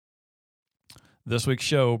This week's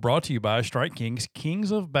show brought to you by Strike Kings, Kings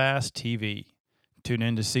of Bass TV. Tune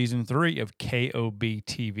in to Season 3 of KOB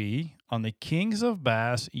TV on the Kings of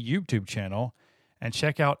Bass YouTube channel and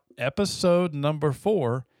check out episode number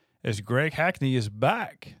 4 as Greg Hackney is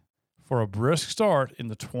back for a brisk start in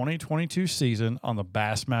the 2022 season on the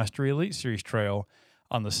Bassmaster Elite Series Trail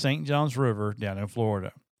on the St. Johns River down in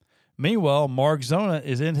Florida. Meanwhile, Mark Zona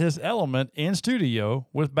is in his element in studio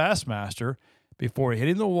with Bassmaster before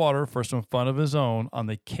hitting the water for some fun of his own on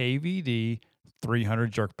the KVD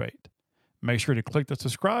 300 jerkbait. Make sure to click the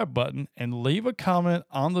subscribe button and leave a comment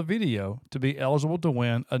on the video to be eligible to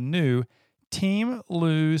win a new Team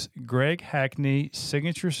Lew's Greg Hackney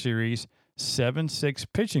Signature Series 7.6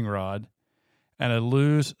 pitching rod and a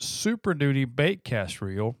Lew's Super Duty bait cast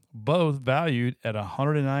reel, both valued at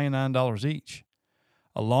 $199 each,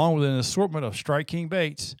 along with an assortment of Strike King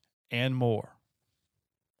baits and more.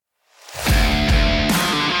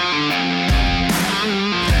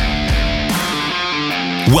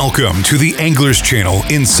 Welcome to the Anglers Channel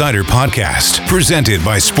Insider Podcast, presented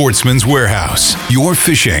by Sportsman's Warehouse, your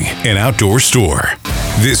fishing and outdoor store.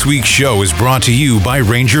 This week's show is brought to you by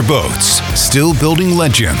Ranger Boats, still building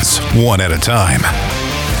legends, one at a time.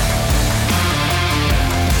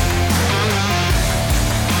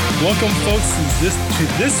 Welcome, folks, to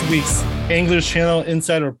this week's Anglers Channel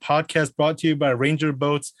Insider Podcast, brought to you by Ranger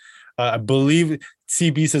Boats. I believe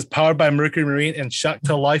CB says powered by Mercury Marine and shot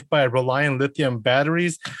to life by Reliant lithium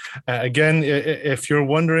batteries. Again, if you're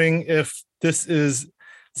wondering if this is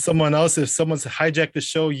someone else, if someone's hijacked the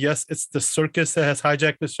show, yes, it's the circus that has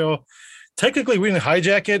hijacked the show. Technically, we didn't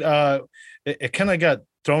hijack it. It kind of got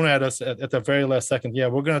thrown at us at the very last second. Yeah,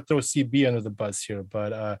 we're gonna throw CB under the bus here,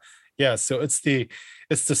 but yeah. So it's the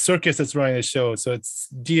circus that's running the show. So it's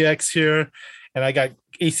DX here, and I got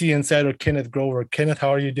AC Insider Kenneth Grover. Kenneth, how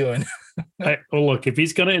are you doing? Well, look, if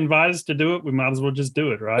he's going to invite us to do it, we might as well just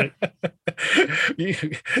do it, right?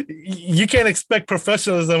 you can't expect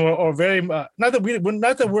professionalism or very not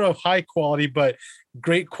that we're of high quality, but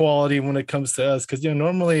great quality when it comes to us, because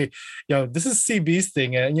normally this is CB's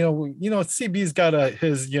thing, and CB's got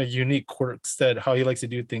his unique quirks that how he likes to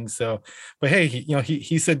do things. So, but hey,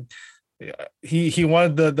 he said he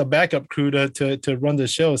wanted the backup crew to run the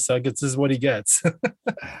show, so I guess this is what he gets.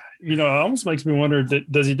 It almost makes me wonder,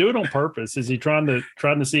 does he do it on purpose? Is he trying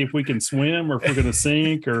to see if we can swim or if we're going to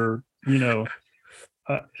sink, or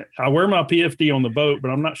I wear my PFD on the boat,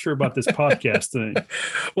 but I'm not sure about this podcast thing.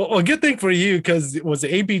 Well, good thing for you, because it was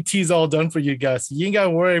the ABT's all done for you guys. You ain't got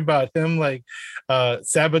to worry about him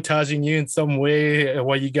sabotaging you in some way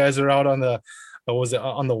while you guys are out on the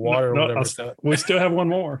on the water or whatever. We still have one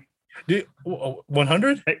more.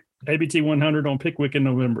 100? ABT 100 on Pickwick in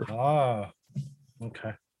November.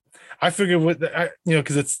 Okay. I figured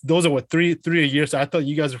because those are three a year. So I thought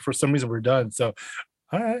you guys for some reason were done. So,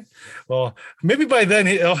 all right. Well, maybe by then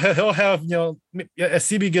he'll have, as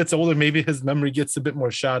CB gets older, maybe his memory gets a bit more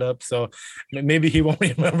shot up. So maybe he won't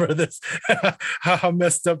remember this, how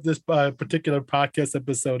messed up this particular podcast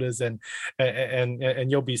episode is, and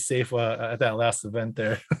you'll be safe at that last event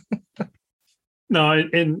there. No,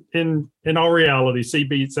 in all reality,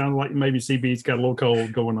 CB, it sounds like maybe CB's got a little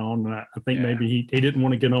cold going on, and I think maybe he didn't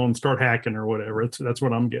want to get on and start hacking or whatever. That's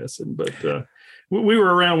what I'm guessing. But we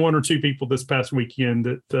were around one or two people this past weekend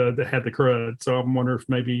that had the crud, so I'm wondering if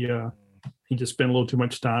maybe he just spent a little too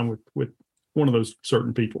much time with one of those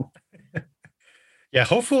certain people. Yeah,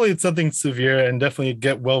 hopefully it's something severe, and definitely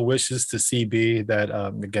get well wishes to CB. That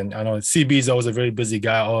again, I know CB is always a very busy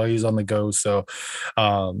guy, always on the go. So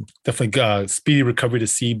definitely speedy recovery to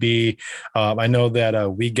CB. I know that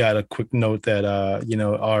we got a quick note that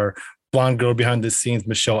our blonde girl behind the scenes,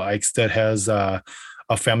 Michelle Eichstedt, has a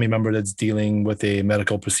family member that's dealing with a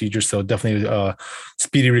medical procedure. So definitely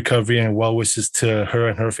speedy recovery and well wishes to her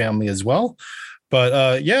and her family as well.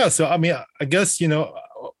 But so I mean, I guess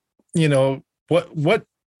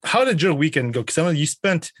how did your weekend go? Because I know you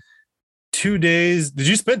spent 2 days. Did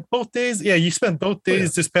you spend both days? Yeah, you spent both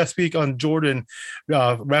days this past week on Jordan,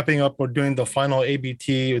 wrapping up or doing the final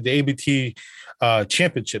ABT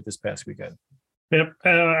championship this past weekend. Yep.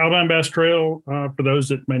 Alpine Bass Trail, for those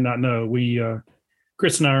that may not know,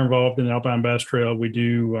 Chris and I are involved in the Alpine Bass Trail. We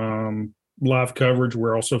do live coverage.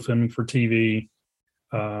 We're also filming for TV.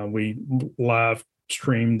 We live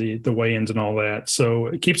stream the weigh-ins and all that. So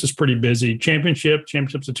it keeps us pretty busy. Championship's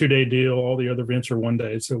a 2-day deal. All the other events are 1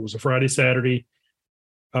 day. So it was a Friday, Saturday.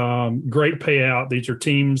 Great payout. These are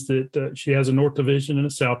teams that she has a North Division and a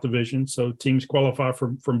South Division. So teams qualify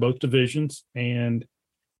from both divisions, and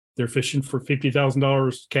they're fishing for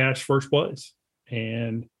 $50,000 cash first place.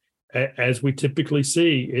 And as we typically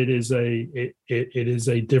see, it is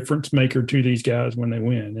a difference maker to these guys when they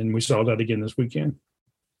win, and we saw that again this weekend.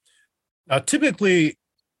 Typically,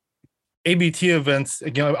 ABT events,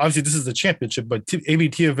 again, obviously this is the championship, but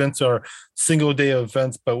ABT events are single day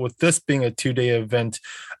events. But with this being a 2-day event,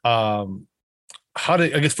 I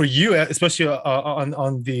guess for you, especially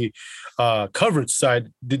on the coverage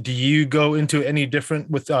side, do you go into any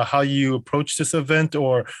different with how you approach this event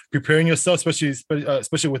or preparing yourself,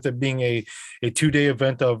 especially with it being a 2-day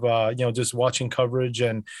event of just watching coverage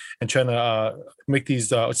and trying to make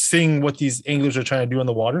these seeing what these anglers are trying to do on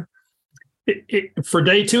the water? For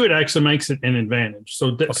day 2, it actually makes it an advantage.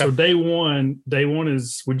 So day one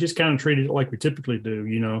is, we just kind of treated it like we typically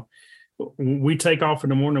do. We take off in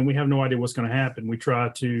the morning. We have no idea what's going to happen. We try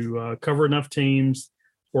to cover enough teams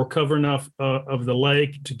or cover enough of the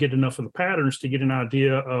lake to get enough of the patterns to get an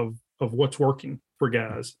idea of what's working for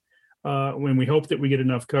guys. When we hope that we get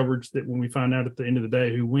enough coverage that when we find out at the end of the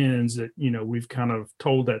day who wins, that we've kind of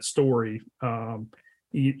told that story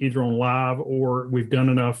either on live or we've done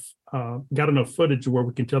enough, got enough footage where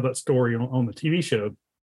we can tell that story on the TV show.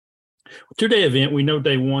 2-day event, we know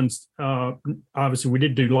day one's obviously we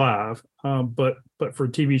did do live, but for a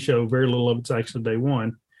TV show, very little of it's actually day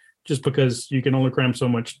one, just because you can only cram so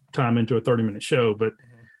much time into a 30-minute show. But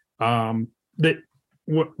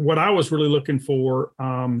what I was really looking for,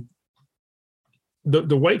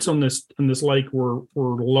 the weights on this lake were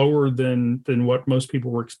lower than what most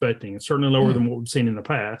people were expecting, and certainly lower than what we've seen in the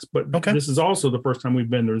past. But this is also the first time we've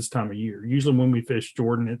been there this time of year. Usually when we fish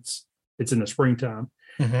Jordan, it's in the springtime.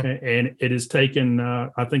 And it has taken,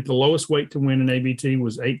 I think the lowest weight to win in ABT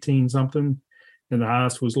was 18 something, and the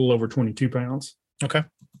highest was a little over 22 pounds. Okay.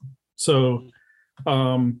 So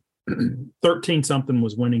 13 something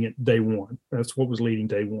was winning at day one. That's what was leading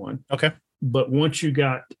day one. Okay. But once you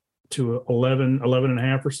got to 11 and a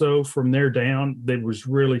half or so, from there down, they was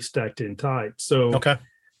really stacked in tight. So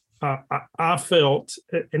I felt,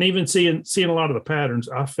 and even seeing a lot of the patterns,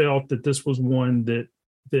 I felt that this was one that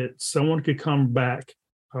someone could come back,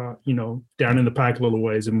 down in the pack a little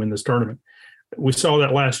ways and win this tournament. We saw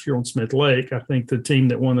that last year on Smith Lake. I think the team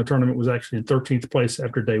that won the tournament was actually in 13th place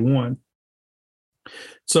after day one.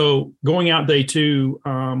 So going out day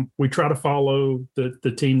 2, we try to follow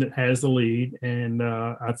the team that has the lead. And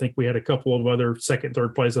I think we had a couple of other second,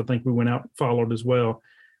 third place. I think we went out and followed as well.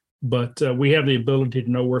 But we have the ability to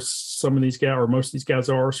know where some of these guys or most of these guys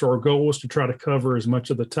are. So our goal was to try to cover as much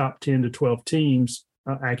of the top 10 to 12 teams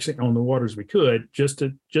actually on the water as we could, just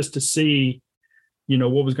to see,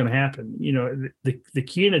 what was going to happen. The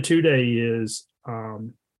key in a 2-day is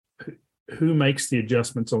who makes the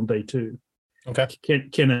adjustments on day 2. Okay.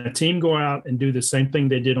 Can a team go out and do the same thing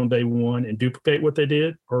they did on day 1 and duplicate what they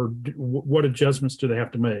did, or what adjustments do they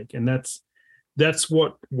have to make? And that's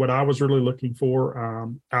what I was really looking for.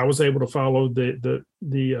 I was able to follow the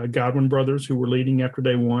Godwin brothers who were leading after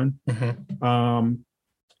day 1.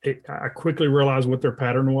 I quickly realized what their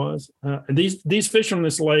pattern was. And these fish on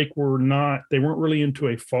this lake weren't really into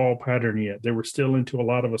a fall pattern yet. They were still into a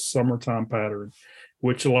lot of a summertime pattern,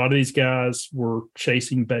 which a lot of these guys were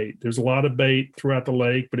chasing bait. There's a lot of bait throughout the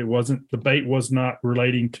lake, but the bait was not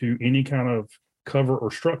relating to any kind of cover or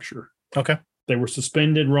structure. Okay. They were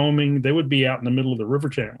suspended, roaming. They would be out in the middle of the river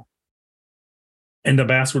channel, and the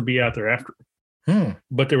bass would be out there after them.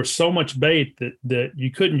 But there was so much bait that you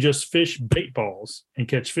couldn't just fish bait balls and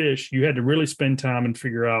catch fish. You had to really spend time and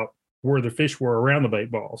figure out where the fish were around the bait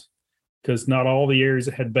balls, because not all the areas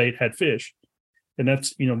that had bait had fish. And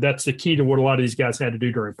that's the key to what a lot of these guys had to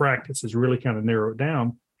do during practice, is really kind of narrow it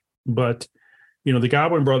down. But, the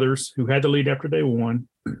Godwin brothers, who had the lead after day 1,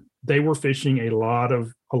 they were fishing a lot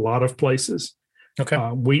of places. Okay.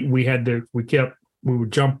 We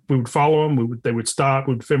would jump, we would follow them. They would stop,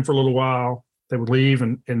 we would film for a little while. They would leave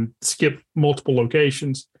and skip multiple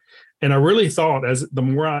locations. And I really thought, as the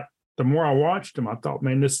more I watched them, I thought,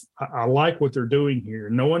 man, I like what they're doing here.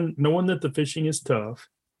 Knowing that the fishing is tough.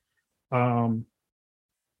 I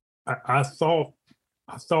thought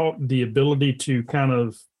the ability to kind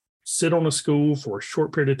of sit on a school for a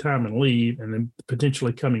short period of time and leave, and then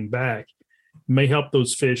potentially coming back, may help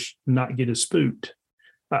those fish not get as spooked.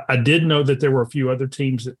 I did know that there were a few other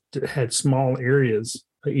teams that had small areas,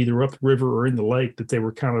 either up the river or in the lake, that they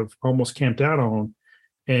were kind of almost camped out on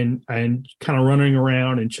and kind of running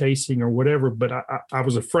around and chasing or whatever. But I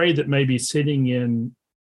was afraid that maybe sitting in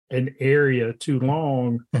an area too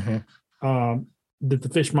long, that the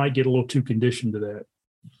fish might get a little too conditioned to that.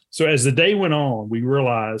 So as the day went on, we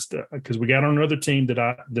realized, because we got on another team that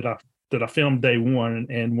I filmed day 1,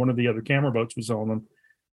 and one of the other camera boats was on them,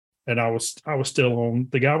 and I was still on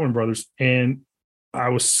the Godwin brothers. And I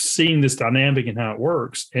was seeing this dynamic and how it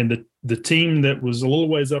works. And the team that was a little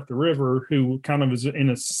ways up the river, who kind of is in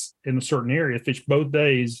a certain area, fished both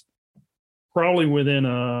days, probably within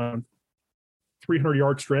a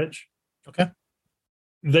 300-yard stretch. Okay.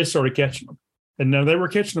 They started catching them. And now they were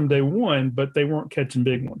catching them day one, but they weren't catching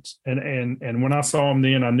big ones. And when I saw them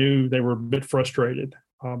then, I knew they were a bit frustrated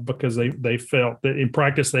because they felt that in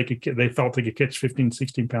practice they thought they could catch 15,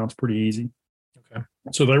 16 pounds pretty easy. Okay.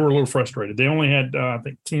 So they were a little frustrated. They only had, I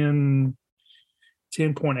think,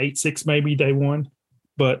 10.86 maybe day one.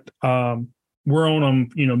 But we're on them,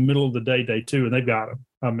 middle of the day two, and they've got them.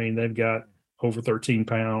 I mean, they've got over 13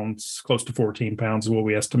 pounds, close to 14 pounds is what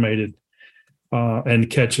we estimated, and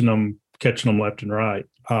catching them left and right.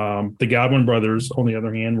 The Godwin brothers, on the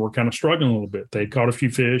other hand, were kind of struggling a little bit. They caught a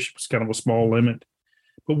few fish. It was kind of a small limit,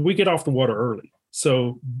 but we get off the water early.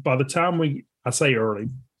 So by the time I say early,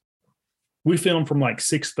 we film from like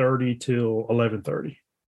 6:30 till 11:30.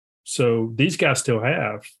 So these guys still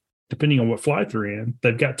have, depending on what flight they're in,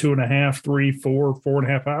 they've got 2.5, 3, 4,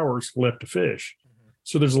 4.5 hours left to fish.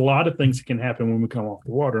 So there's a lot of things that can happen when we come off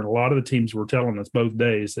the water. And a lot of the teams were telling us both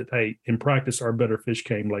days that, hey, in practice, our better fish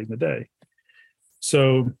came late in the day.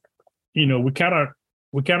 So, we kind of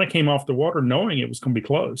came off the water knowing it was going to be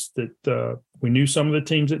close, that we knew some of the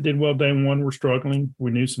teams that did well day one were struggling. We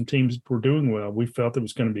knew some teams that were doing well. We felt it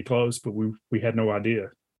was going to be close, but we had no idea.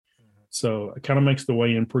 So it kind of makes the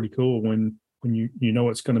weigh-in pretty cool when you know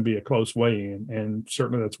it's going to be a close weigh-in. And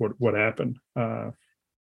certainly that's what happened.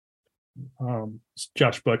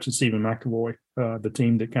 Josh Butch and Stephen McAvoy, the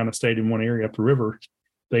team that kind of stayed in one area up the river,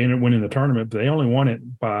 they ended up winning the tournament, but they only won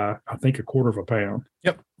it by, I think, 1/4 pound.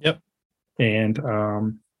 Yep. And,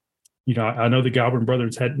 I know the Godwin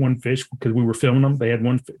brothers had one fish because we were filming them. They had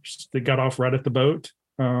one fish that got off right at the boat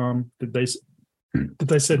that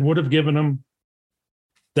they said would have given them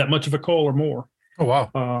that much of a call or more. Oh,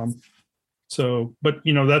 wow. So, but,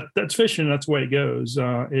 that's fishing. That's the way it goes.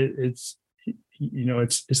 It's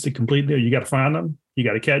the complete deal. You got to find them, you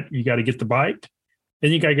got to catch, you got to get the bite,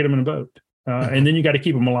 and you got to get them in a boat. And then you got to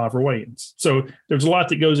keep them alive for weigh-ins. So there's a lot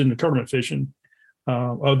that goes into tournament fishing,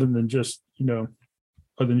 other than just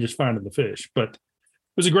finding the fish. But it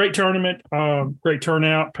was a great tournament, great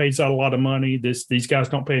turnout, pays out a lot of money. These guys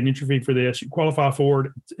don't pay an entry fee for this. You qualify for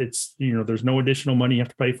it. It's, there's no additional money you have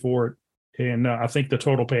to pay for it. And I think the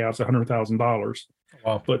total payout's $100,000.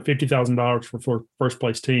 Wow. But $50,000 for first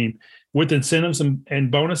place team with incentives and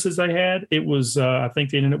bonuses they had. It was, I think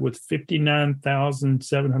they ended up with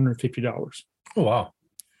 $59,750. Oh, wow.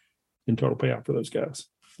 In total payout for those guys.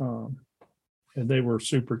 And they were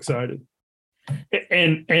super excited.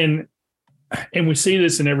 And we see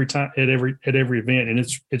this in every time at every event. And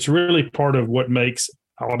it's really part of what makes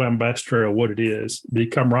Alabama Bass Trail what it is. The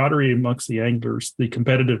camaraderie amongst the anglers, the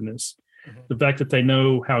competitiveness. The fact that they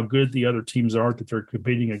know how good the other teams are that they're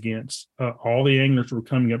competing against. All the anglers were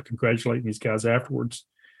coming up congratulating these guys afterwards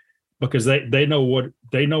because they know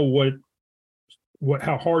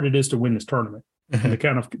how hard it is to win this tournament and the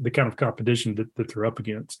kind of competition that they're up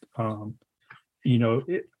against. I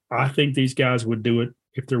think these guys would do it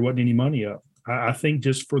if there wasn't any money up. I think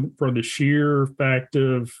just for the sheer fact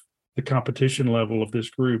of the competition level of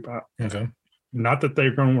this group. Not that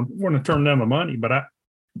they're going to want to turn down the money, but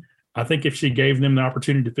I think if she gave them the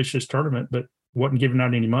opportunity to fish this tournament, but wasn't giving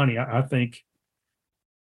out any money, I think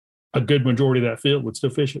a good majority of that field would still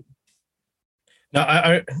fish it.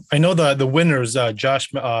 Now, I know the winners,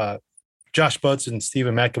 Josh Butts and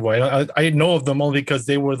Stephen McAvoy. I know of them only because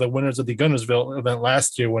they were the winners of the Gunnersville event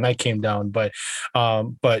last year when I came down. But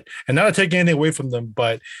and not to take anything away from them,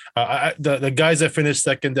 but the guys that finished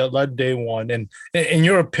second that led day one, and in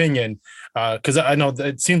your opinion, because I know that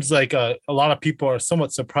it seems like a lot of people are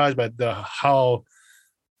somewhat surprised by how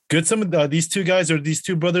good some of these two guys or these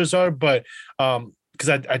two brothers are, but because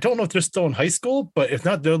I don't know if they're still in high school, but if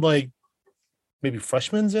not, they're like maybe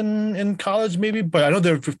freshmen in college, maybe, but I know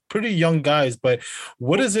they're pretty young guys. But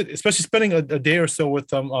what is it, especially spending a day or so with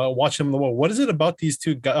them, watching them in the world? What is it about these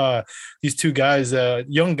two guys,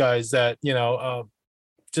 young guys, that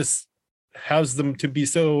just has them to be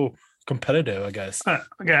so competitive? I guess.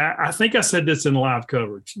 I think I said this in live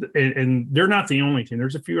coverage, and they're not the only team.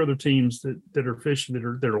 There's a few other teams that are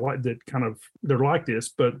fishing they're like this,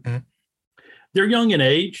 but they're young in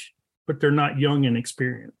age, but they're not young in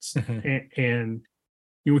experience. And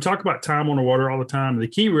you would talk about time on the water all the time. The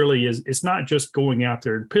key really is it's not just going out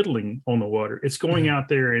there and piddling on the water. It's going out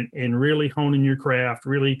there and really honing your craft,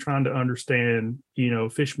 really trying to understand,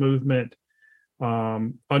 fish movement,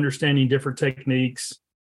 understanding different techniques.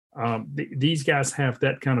 These guys have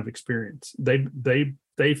that kind of experience.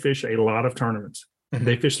 They fish a lot of tournaments. Mhm.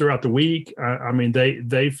 They fish throughout the week. I mean,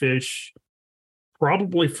 they fish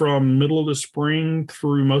probably from middle of the spring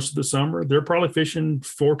through most of the summer. They're probably fishing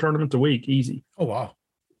 4 tournaments a week, easy. Oh, wow.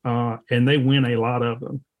 And they win a lot of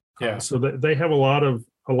them. Yeah. So they have a lot of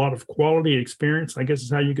quality experience, I guess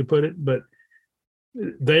is how you could put it. But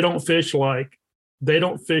they don't fish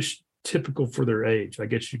typical for their age, I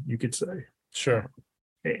guess you could say. Sure.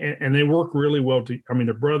 And they work really well.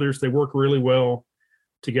 They're brothers. They work really well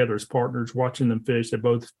together as partners. Watching them fish, they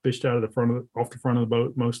both fished off the front of the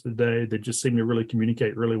boat most of the day. They just seem to really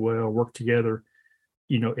communicate really well, work together,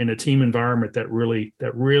 in a team environment that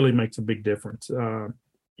really makes a big difference.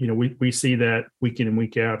 We see that week in and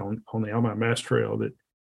week out on the Alabama Bass Trail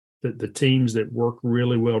that the teams that work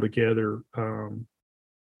really well together,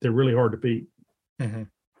 they're really hard to beat. Mm-hmm.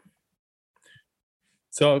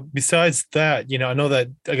 So besides that, I know that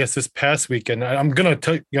I guess this past weekend, I'm gonna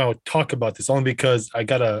talk about this only because I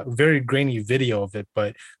got a very grainy video of it.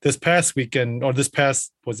 But this past weekend, or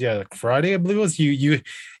like Friday, I believe it was, you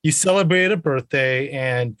celebrated a birthday,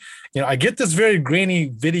 and I get this very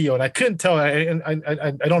grainy video, and I couldn't tell. I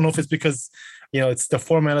don't know if it's because it's the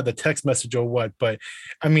format of the text message or what, but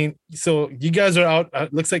I mean, so you guys are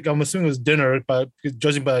out. Looks like, I'm assuming it was dinner, but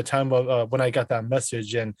judging by the time of when I got that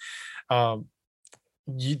message, and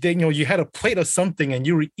you had a plate of something and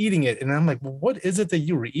you were eating it, and I'm like, well, what is it that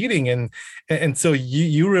you were eating? And so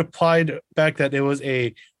you replied back that it was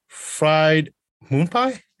a fried moon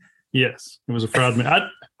pie. Yes, it was a fried moon.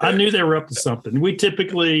 I knew they were up to something. We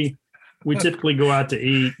typically go out to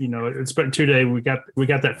eat. It's been 2 days. We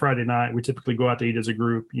got that Friday night. We typically go out to eat as a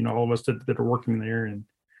group. All of us that are working there, and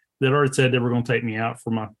they'd already said they were going to take me out for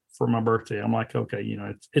my birthday. I'm like, okay,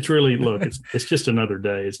 it's really, look, it's just another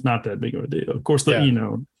day. It's not that big of a deal. Of course,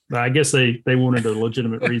 I guess they wanted a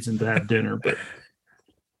legitimate reason to have dinner, but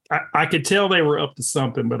I could tell they were up to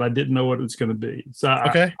something, but I didn't know what it was going to be. So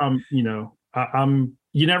okay.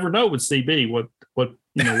 You never know with CB what's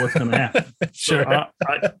going to happen. Sure.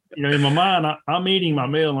 So in my mind, I'm eating my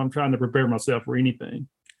meal. I'm trying to prepare myself for anything,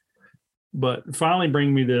 but finally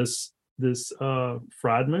bring me this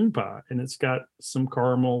fried moon pie, and it's got some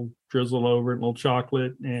caramel drizzle over it, a little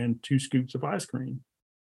chocolate, and 2 scoops of ice cream.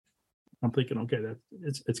 I'm thinking, okay,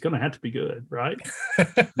 it's going to have to be good, right?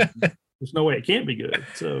 There's no way it can't be good.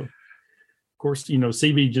 So, of course,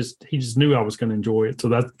 CB just knew I was going to enjoy it, so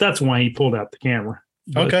that's why he pulled out the camera.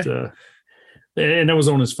 But, okay. And it was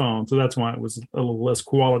on his phone, so that's why it was a little less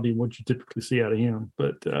quality than what you typically see out of him.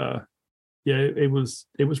 But it was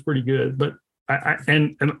pretty good. But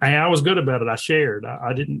I was good about it. I shared.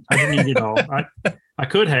 I didn't eat it all. I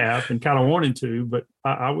could have and kind of wanted to, but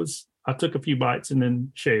I took a few bites and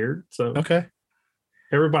then shared. So okay,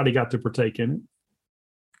 everybody got to partake in it.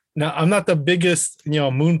 Now, I'm not the biggest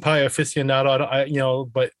moon pie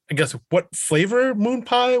aficionado. But I guess, what flavor moon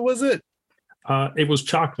pie was it? It was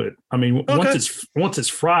chocolate. I mean, okay. once it's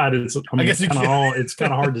fried, it's kind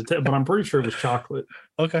of hard to tell, but I'm pretty sure it was chocolate.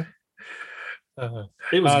 Okay.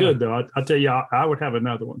 It was good though. I'll tell you, I would have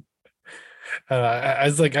another one. I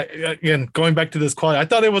was like, again, going back to this quality, I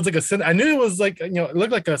thought it was like I knew it was like, it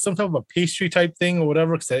looked like some type of a pastry type thing or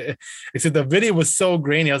whatever. Because the video was so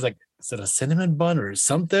grainy. I was like, is it a cinnamon bun or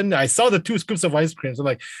something? I saw the 2 scoops of ice cream. So I'm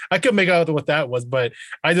like, I couldn't make out what that was, but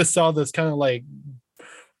I just saw this kind of like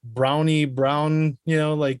brownie brown,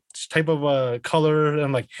 like type of a color. And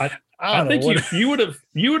I'm like, I think you would have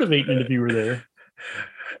eaten it if you were there.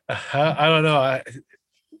 I don't know.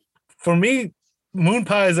 For me, moon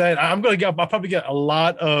pie is that I'll probably get a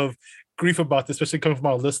lot of grief about this, especially coming from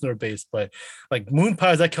our listener base. But like moon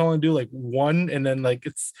pies, I can only do like one, and then like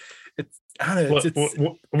it's I don't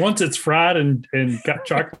know. Once it's fried and got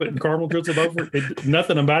chocolate and caramel drizzled over it,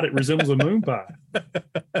 nothing about it resembles a moon pie.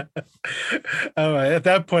 At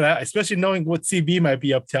that point, especially knowing what CB might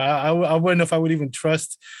be up to, I wouldn't know if I would even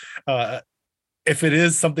trust if it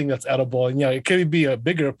is something that's edible. And it could be a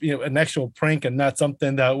bigger, an actual prank and not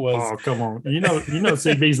something that was. Oh, come on!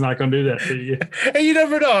 CB's not going to do that to you. And you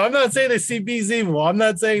never know. I'm not saying that CB's evil. I'm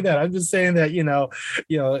not saying that. I'm just saying that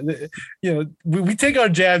we take our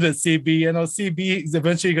jabs at CB. CB is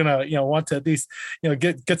eventually gonna want to at least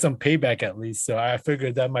get some payback at least. So I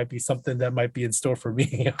figured that might be something that might be in store for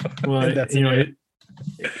me. Well,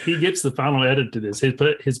 he gets the final edit to this. His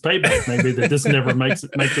payback may be that this never makes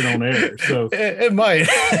it on air. So it might.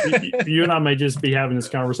 You and I may just be having this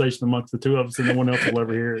conversation amongst the two of us, and no one else will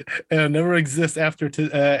ever hear it. And it'll never exist after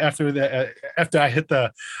I hit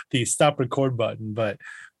the stop record button. But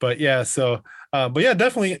yeah. So but yeah,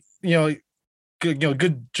 definitely.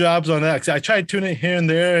 Good jobs on that. I tried tuning it here and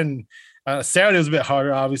there, and Saturday was a bit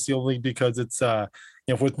harder, obviously, only because it's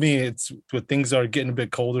with me, it's with things are getting a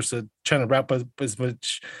bit colder, so trying to wrap up as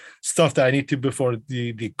much stuff that I need to before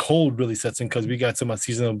the cold really sets in, because we got some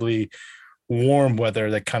unseasonably warm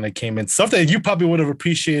weather that kind of came in, stuff that you probably would have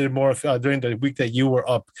appreciated more during the week that you were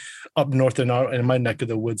up north in my neck of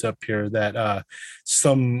the woods up here, that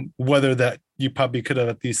some weather that you probably could have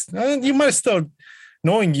at least, you might still,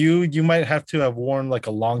 knowing you might have to have worn like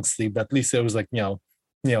a long sleeve, but at least it was like,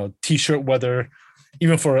 t-shirt weather,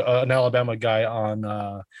 even for an Alabama guy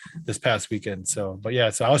on this past weekend. So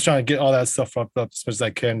I was trying to get all that stuff up as much as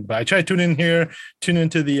I can, but I try to tune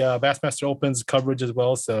into the Bassmaster Opens coverage as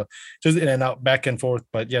well. So just in and out, back and forth.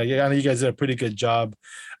 But I know you guys did a pretty good job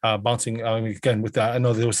bouncing again with that. I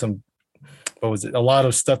know there was a lot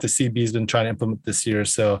of stuff the CB's been trying to implement this year.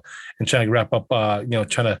 So, and trying to wrap up, trying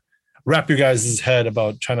to wrap your guys' head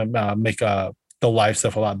about trying to make the live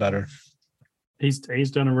stuff a lot better. He's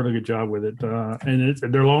done a really good job with it, and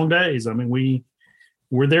they're long days. I mean,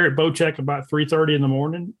 we're there at boat check about 3:30 in the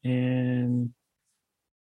morning, and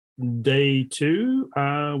day 2,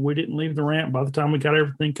 we didn't leave the ramp. By the time we got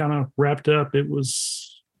everything kind of wrapped up, I think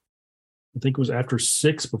it was after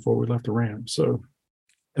 6 before we left the ramp. So,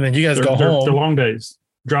 and then you guys go home. They're long days.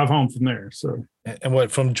 Drive home from there. So, and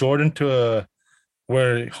what, from Jordan to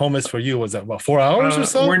where home is for you, was that about 4 hours or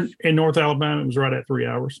so? We're in North Alabama. It was right at 3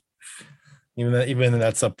 hours. Even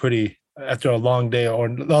that's a pretty, after a long day, or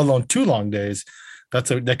let alone 2 long days,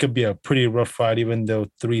 that could be a pretty rough ride, even though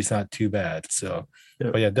 3 is not too bad. So,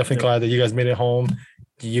 But definitely glad that you guys made it home.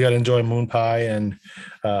 You got to enjoy Moon Pie, and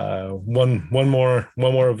one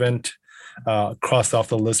more event crossed off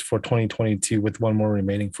the list for 2022, with one more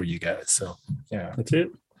remaining for you guys. So that's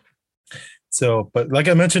it. So, but like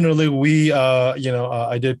I mentioned earlier, we,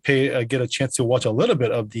 I did get a chance to watch a little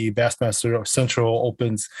bit of the Bassmaster Central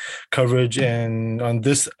Opens coverage. And on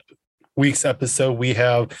this week's episode, we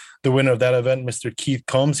have the winner of that event, Mr. Keith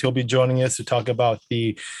Combs. He'll be joining us to talk about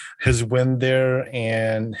his win there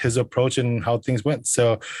and his approach and how things went.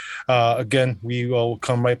 So, again, we will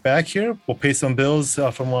come right back here. We'll pay some bills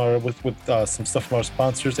with some stuff from our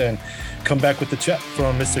sponsors, and come back with the chat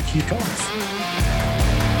from Mr. Keith Combs.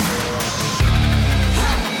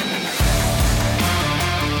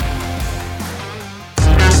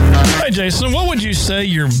 Hey, Jason, what would you say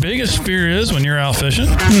your biggest fear is when you're out fishing?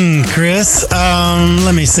 Chris,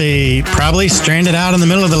 let me see. Probably stranded out in the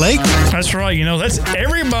middle of the lake. That's right. That's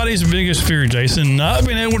everybody's biggest fear, Jason, not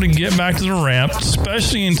being able to get back to the ramp,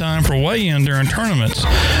 especially in time for weigh-in during tournaments.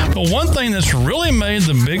 But one thing that's really made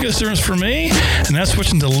the biggest difference for me, and that's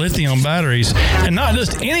switching to lithium batteries. And not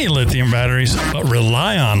just any lithium batteries, but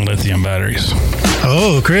Relion lithium batteries.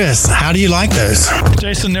 Oh, Chris, how do you like those?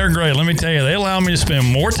 Jason, they're great. Let me tell you, they allow me to spend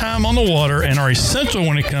more time on the water and are essential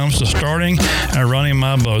when it comes to starting and running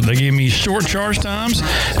my boat. They give me short charge times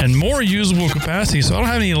and more usable capacity, so I don't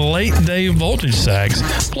have any late day voltage sags.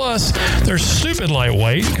 Plus, they're stupid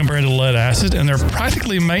lightweight compared to lead acid, and they're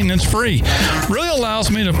practically maintenance free. Really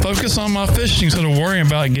allows me to focus on my fishing instead of worrying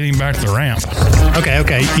about getting back to the ramp.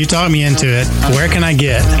 Okay. You talked me into it. Where can I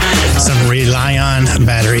get some Relion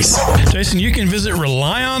batteries? Jason, you can visit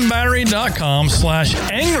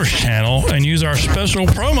RelionBattery.com/Anglers Channel and use our special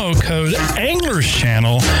promo code Anglers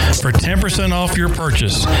Channel for 10% off your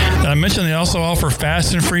purchase. Did I mention they also offer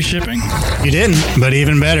fast and free shipping? You didn't, but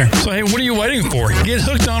even better. So, hey, what are you waiting for? Get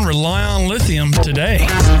hooked on Relion Lithium today.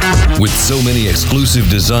 With so many exclusive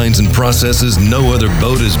designs and processes, no other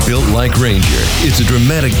boat is built like Ranger. It's a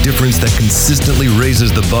dramatic difference that consistently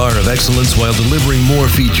raises the bar of excellence while delivering more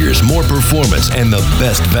features, more performance, and the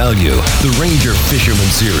best value. The Ranger Fisherman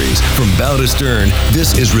Series. From bow to stern,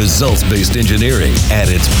 this is results-based engineering at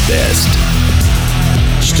its best.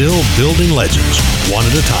 Still building legends, one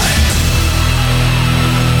at a time.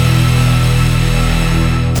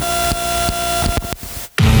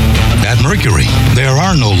 At Mercury, there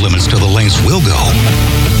are no limits to the lengths we'll go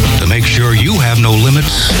to make sure you have no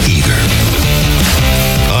limits either.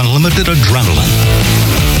 Unlimited adrenaline.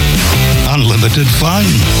 Unlimited fun.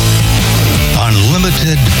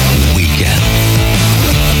 Unlimited weekend.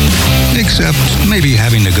 Except maybe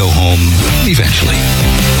having to go home eventually.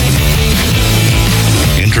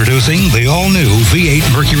 Introducing the all-new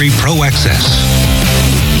V8 Mercury Pro XS.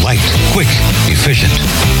 Light, quick, efficient.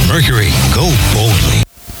 Mercury, go boldly.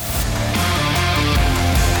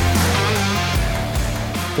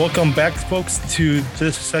 Welcome back, folks, to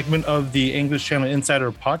this segment of the English Channel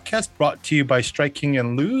Insider Podcast, brought to you by Strike King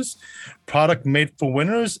and Lose, product made for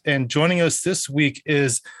winners. And joining us this week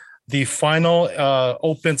is the final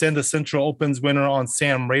Opens and the Central Opens winner on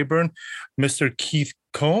Sam Rayburn, Mr. Keith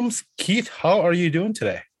Combs. Keith, how are you doing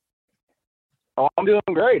today? Oh, I'm doing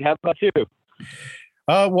great. How about you?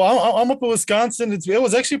 Well, I'm up in Wisconsin. It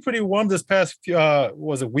was actually pretty warm this past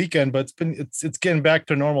was a weekend, but it's getting back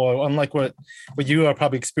to normal, unlike what you are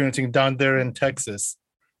probably experiencing down there in Texas.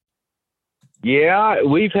 Yeah,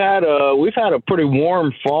 we've had a pretty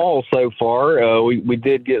warm fall so far. We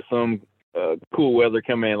did get some cool weather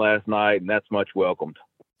come in last night, and that's much welcomed.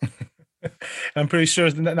 I'm pretty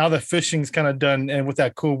sure now the fishing's kind of done, and with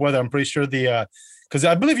that cool weather, I'm pretty sure because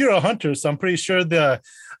I believe you're a hunter, so I'm pretty sure the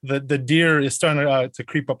deer is starting to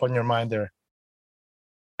creep up on your mind there.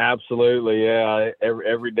 Absolutely, yeah.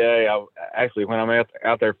 Every day, when I'm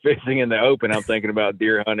out there fishing in the open, I'm thinking about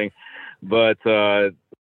deer hunting. But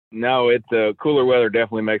no, cooler weather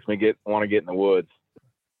definitely makes me want to get in the woods.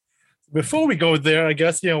 Before we go there, I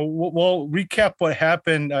guess we'll recap what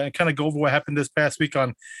happened and kind of go over what happened this past week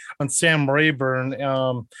on Sam Rayburn.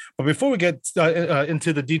 But before we get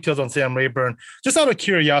into the details on Sam Rayburn, just out of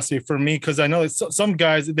curiosity for me, because I know some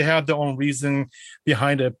guys, they have their own reason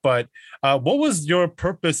behind it. But what was your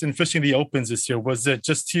purpose in fishing the Opens this year? Was it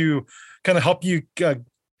just to kind of help you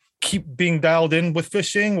keep being dialed in with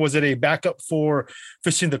fishing? Was it a backup for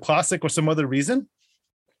fishing the Classic or some other reason?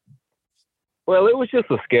 Well, it was just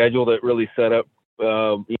a schedule that really set up,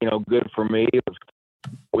 good for me.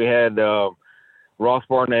 We had Ross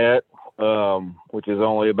Barnett, which is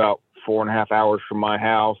only about 4.5 hours from my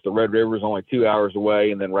house. The Red River is only 2 hours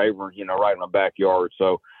away, and then Rayburn, right in my backyard.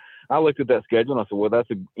 So I looked at that schedule and I said, well, that's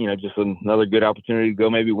just another good opportunity to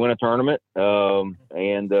go maybe win a tournament. When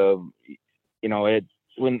they're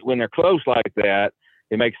close like that,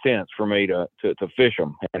 it makes sense for me to fish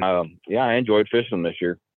them. And I enjoyed fishing them this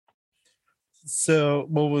year. So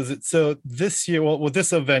what was it? So this year, well, with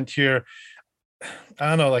this event here, I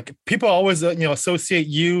don't know, like people always, associate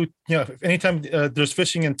you, anytime there's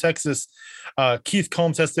fishing in Texas, Keith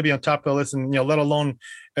Combs has to be on top of the list, and, let alone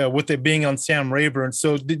with it being on Sam Rayburn.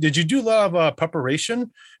 So did you do a lot of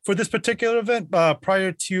preparation for this particular event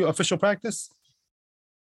prior to official practice?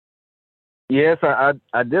 Yes, I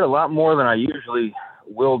did a lot more than I usually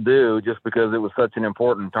will do, just because it was such an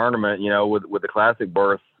important tournament, with the Classic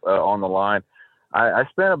berth on the line. I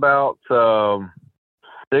spent about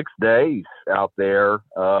 6 days out there,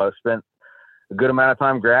 spent a good amount of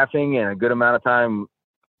time graphing and a good amount of time.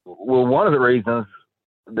 Well, one of the reasons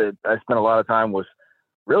that I spent a lot of time was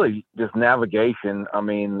really just navigation. I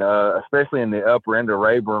mean, especially in the upper end of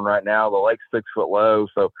Rayburn right now, the lake's 6 foot low.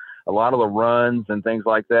 So a lot of the runs and things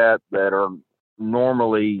like that are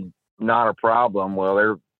normally not a problem.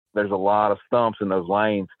 Well, there's a lot of stumps in those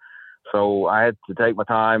lanes. So I had to take my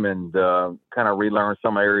time and kind of relearn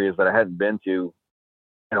some areas that I hadn't been to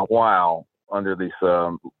in a while under these,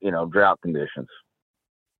 drought conditions.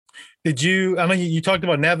 You talked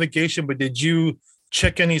about navigation, but did you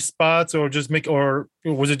check any spots or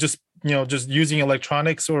was it just, just using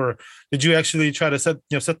electronics, or did you actually try to set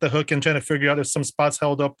the hook and trying to figure out if some spots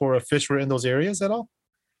held up or if fish were in those areas at all?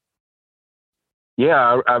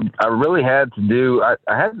 Yeah, I really had to do. I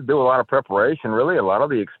had to do a lot of preparation. Really, a lot of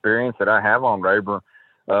the experience that I have on Rayburn.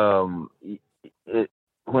 When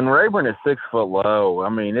Rayburn is 6 foot low, I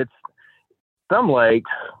mean, it's some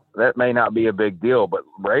lakes that may not be a big deal, but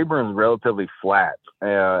Rayburn is relatively flat,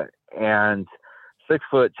 and 6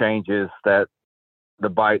 foot changes that the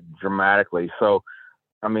bite dramatically. So,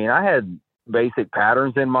 I mean, I had basic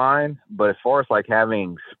patterns in mind, but as far as like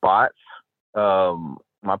having spots,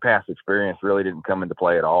 my past experience really didn't come into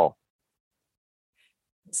play at all.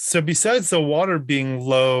 So besides the water being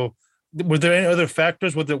low, were there any other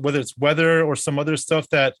factors, whether it's weather or some other stuff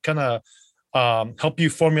that kind of help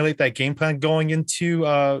you formulate that game plan going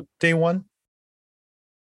into day one?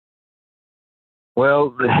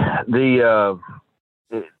 Well,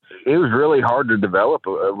 it was really hard to develop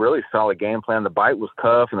a really solid game plan. The bite was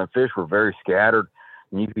tough and the fish were very scattered,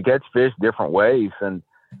 and you could catch fish different ways. And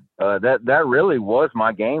that really was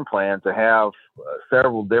my game plan, to have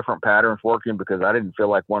several different patterns working, because I didn't feel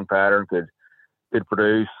like one pattern could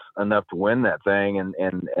produce enough to win that thing. And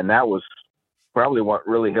that was probably what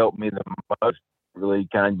really helped me the most, really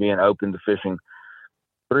kind of being open to fishing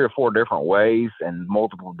 3 or 4 different ways and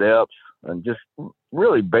multiple depths, and just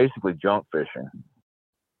really basically junk fishing.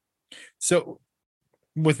 So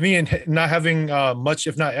with me and not having much,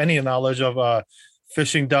 if not any knowledge of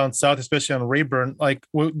fishing down south, especially on Rayburn, like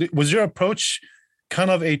was your approach kind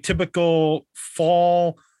of a typical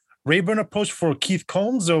fall Rayburn approach for Keith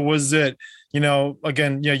Combs, or was it,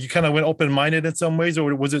 again, you kind of went open-minded in some ways,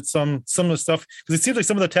 or was it some of the stuff? Because it seems like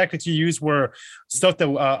some of the tactics you used were stuff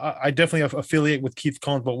that I definitely affiliate with Keith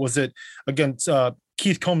Combs, but was it, again,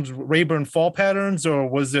 Keith Combs Rayburn fall patterns, or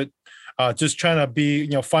was it just trying to be,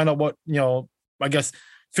 find out what, I guess,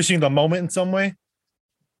 fishing the moment in some way?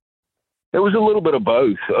 It was a little bit of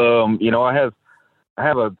both. I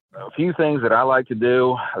have a few things that I like to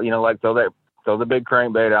do, like throw the big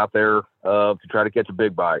crankbait out there to try to catch a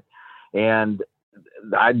big bite. And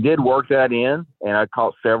I did work that in, and I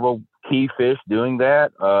caught several key fish doing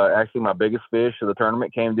that. Actually, my biggest fish of the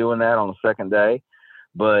tournament came doing that on the second day.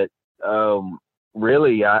 But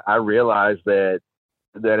really, I realized that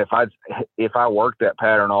if I worked that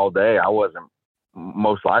pattern all day, I would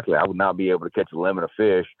not be able to catch a limit of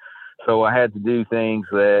fish. So I had to do things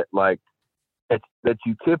that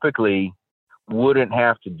you typically wouldn't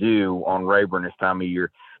have to do on Rayburn this time of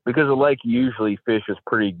year, because the lake usually fishes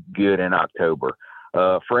pretty good in October.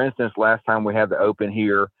 For instance, last time we had the Open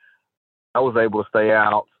here, I was able to stay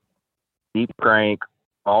out, deep crank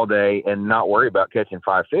all day and not worry about catching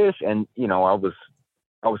 5 fish. And,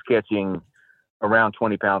 I was catching around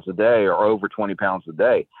 20 pounds a day or over 20 pounds a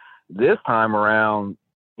day. This time around,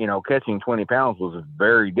 catching 20 pounds was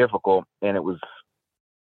very difficult. And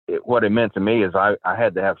what it meant to me is I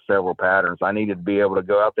had to have several patterns. I needed to be able to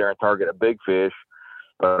go out there and target a big fish,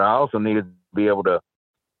 but I also needed to be able to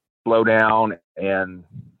slow down and,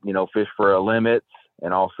 fish for a limit,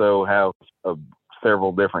 and also have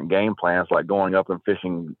several different game plans, like going up and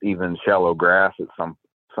fishing even shallow grass at some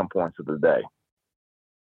points of the day.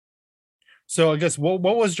 So I guess what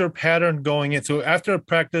was your pattern going in? So after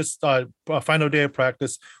practice, final day of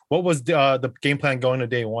practice, what was the game plan going to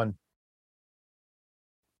day one?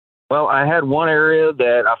 Well, I had one area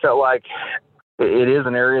that I felt like it is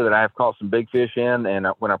an area that I have caught some big fish in, and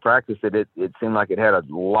when I practiced it seemed like it had a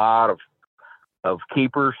lot of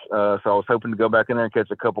keepers. So I was hoping to go back in there and catch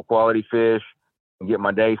a couple quality fish and get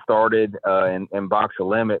my day started and box a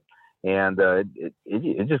limit. And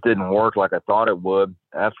it just didn't work like I thought it would.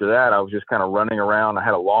 After that, I was just kind of running around. I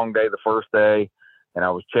had a long day the first day, and I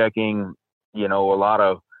was checking, a lot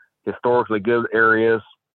of historically good areas,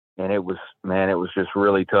 and it was just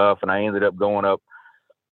really tough. And I ended up going up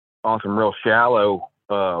on some real shallow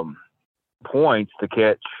points to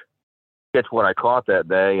catch what I caught that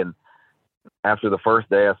day. And after the first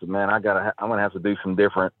day, I said, man, I'm gonna have to do some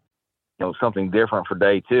different, something different for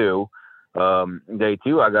day two. Day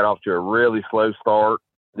two, I got off to a really slow start,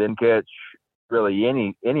 didn't catch really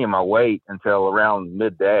any of my weight until around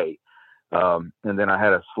midday. And then I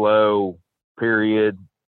had a slow period,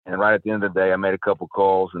 and right at the end of the day, I made a couple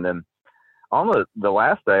calls. And then on the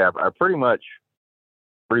last day, I pretty much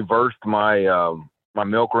reversed my my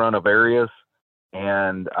milk run of areas,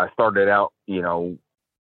 and I started out,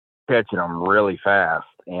 catching them really fast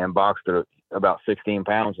and boxed at about 16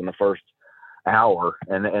 pounds in the first hour,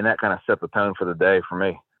 and that kind of set the tone for the day for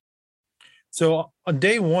me. So on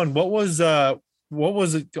day one, what was I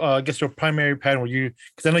guess your primary pattern?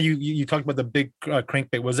 Because I know you talked about the big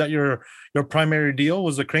crankbait. Was that your primary deal?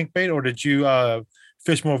 Was the crankbait, or did you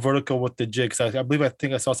fish more vertical with the jig? Because I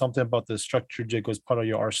think I saw something about the structure jig was part of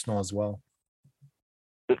your arsenal as well.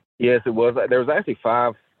 Yes, it was. There was actually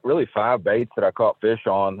five baits that I caught fish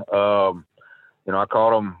on. I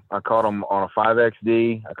caught them on a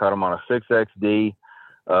 5XD. I caught them on a 6XD.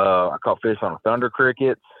 I caught fish on a Thunder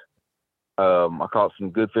Crickets. I caught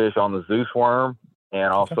some good fish on the Zeus worm,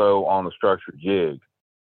 and also on the structured jig.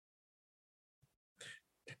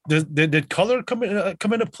 Did color come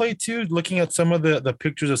into play too? Looking at some of the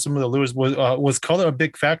pictures of some of the lures, was color a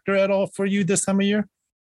big factor at all for you this time of year?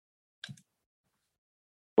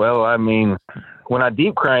 Well, I mean, when I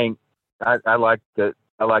deep crank, I like that.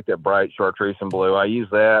 I like that bright chartreuse and blue. I use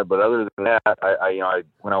that, but other than that, I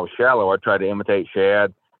when I was shallow, I tried to imitate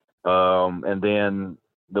shad, and then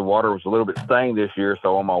the water was a little bit stained this year,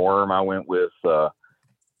 so on my worm, I went with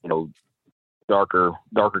darker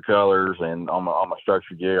colors, and on my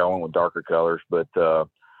structured jig, I went with darker colors. But no,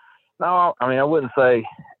 I mean, I wouldn't say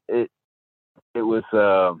it was.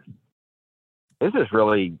 It just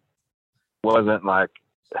really wasn't like,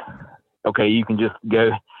 okay, you can just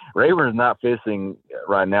go. Rayburn's not fishing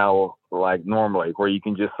right now like normally, where you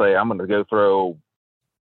can just say, I'm going to go throw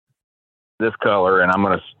this color and I'm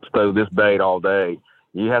going to throw this bait all day.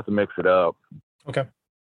 You have to mix it up. Okay.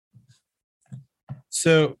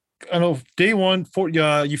 So I know day one,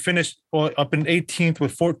 you finished up in 18th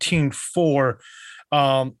with 14.4.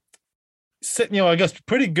 I guess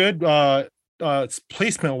pretty good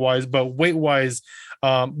placement wise, but weight wise,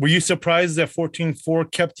 were you surprised that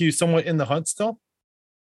 14.4 kept you somewhat in the hunt still?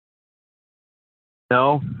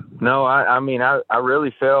 No. I mean, I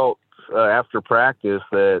really felt after practice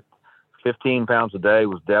that 15 pounds a day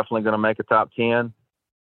was definitely going to make a top 10.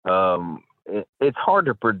 It's hard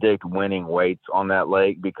to predict winning weights on that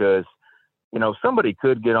lake because, somebody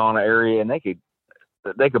could get on an area and they could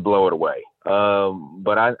blow it away.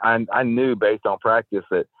 But I knew based on practice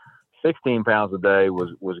that 16 pounds a day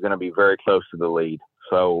was going to be very close to the lead.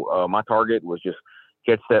 So my target was just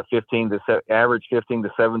catch that average 15 to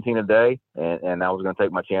 17 a day, and I was going to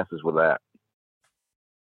take my chances with that.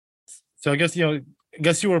 So I guess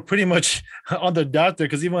you were pretty much on the dot there,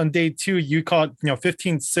 because even on day 2 you caught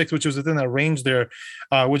 15.6, which was within that range there,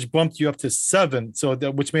 which bumped you up to 7, so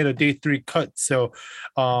which made a day 3 cut. So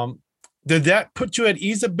did that put you at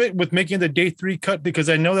ease a bit with making the day 3 cut? Because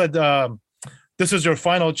I know that this is your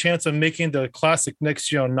final chance of making the Classic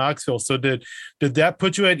next year in Knoxville. So did that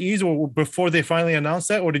put you at ease, or before they finally announced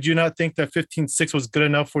that, or did you not think that 15.6 was good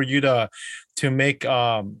enough for you to make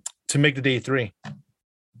the day 3?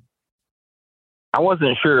 I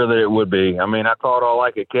wasn't sure that it would be. I mean, I caught all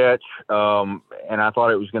I could catch, and I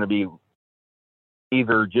thought it was going to be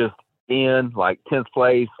either just in like 10th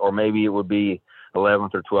place, or maybe it would be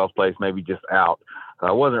 11th or 12th place, maybe just out.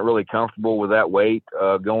 I wasn't really comfortable with that weight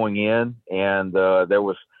going in, and there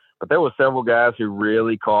was several guys who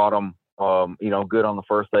really caught them, good on the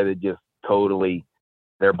first day. That just totally,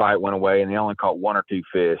 their bite went away, and they only caught 1 or 2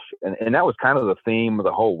 fish, and that was kind of the theme of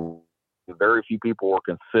the whole. Very few people were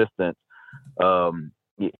consistent on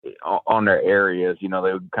their areas. They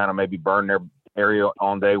would kind of maybe burn their area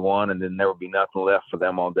on day 1, and then there would be nothing left for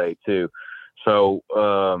them on day 2. So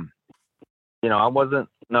I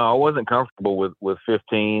wasn't comfortable with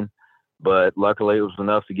 15, but luckily it was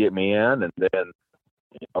enough to get me in. And then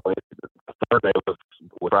the third day was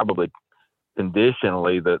probably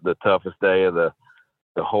conditionally the toughest day of the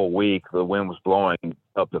whole week. The wind was blowing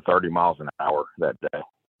up to 30 miles an hour that day.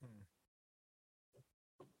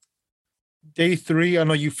 Day 3, I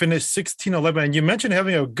know you finished 16-11, and you mentioned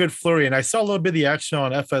having a good flurry, and I saw a little bit of the action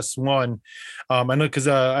on FS1. I know because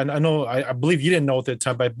I believe you didn't know at that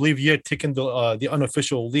time, but I believe you had taken the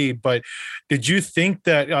unofficial lead. But did you think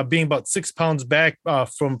that being about 6 pounds back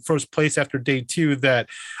from first place after day 2, that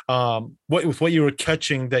with what you were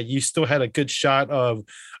catching, that you still had a good shot of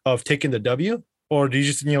taking the W? Or do you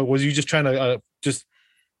just was you just trying to just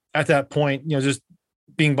at that point just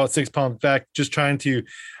being about 6 pounds back, just trying to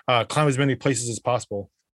climb as many places as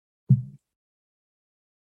possible?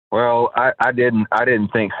 Well, I didn't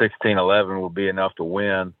think 16-11 would be enough to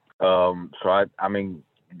win. So I mean,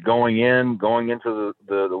 going into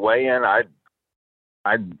the weigh-in, I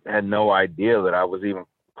had no idea that I was even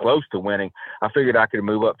close to winning. I figured I could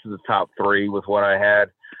move up to the top 3 with what I had,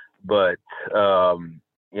 but I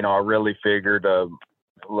really figured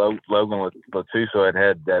Logan Latuso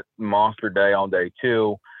had that monster day on day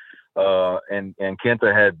 2, and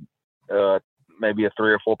Kenta had maybe a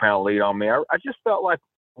 3 or 4 pound lead on me. I just felt like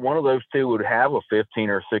one of those two would have a 15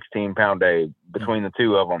 or 16 pound day between the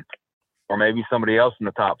two of them, or maybe somebody else in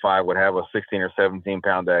the top 5 would have a 16 or 17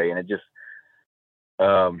 pound day. And it just,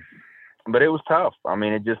 but it was tough. I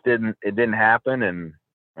mean, it didn't happen. And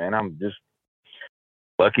man, I'm just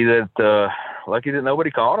lucky that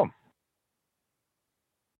nobody caught them.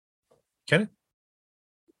 Ken?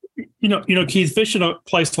 Keith, fishing a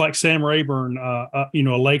place like Sam Rayburn, a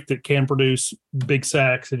lake that can produce big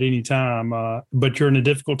sacks at any time, but you're in a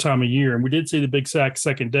difficult time of year. And we did see the big sack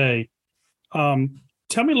second day. Tell me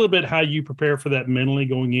a little bit how you prepare for that mentally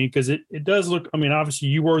going in, because it does look, I mean, obviously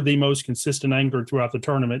you were the most consistent angler throughout the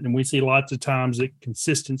tournament, and we see lots of times that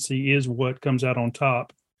consistency is what comes out on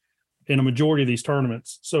top in a majority of these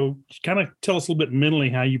tournaments. So kind of tell us a little bit mentally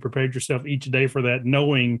how you prepared yourself each day for that,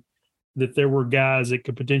 knowing that there were guys that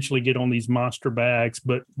could potentially get on these monster bags,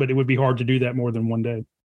 but it would be hard to do that more than one day.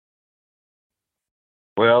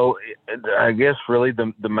 Well, I guess really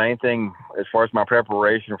the main thing as far as my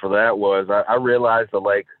preparation for that was I realized the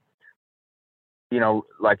lake,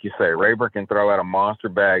 like you say, Rayburn can throw out a monster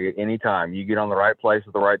bag at any time. You get on the right place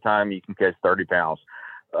at the right time, you can catch 30 pounds.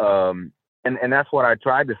 And that's what I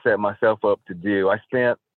tried to set myself up to do. I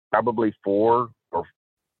spent probably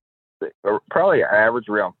probably average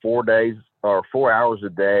around 4 days or 4 hours a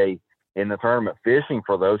day in the tournament fishing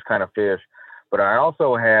for those kind of fish. But I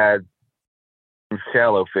also had some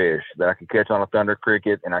shallow fish that I could catch on a thunder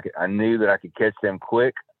cricket, and I knew that I could catch them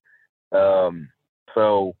quick.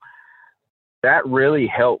 So that really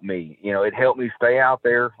helped me. It helped me stay out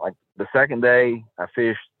there. Like the second day, I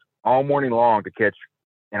fished all morning long to catch,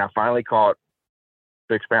 and I finally caught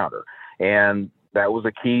 6 pounder, and that was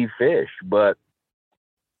a key fish. But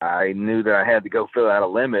I knew that I had to go fill out a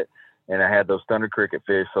limit, and I had those thunder cricket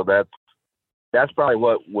fish. So that's probably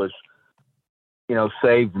what was,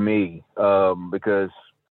 saved me. Because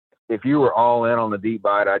if you were all in on the deep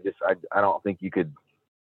bite, I don't think you could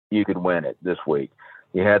win it this week.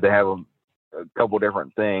 You had to have a couple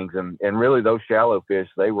different things, and really those shallow fish,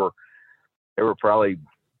 they were probably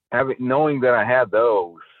knowing that I had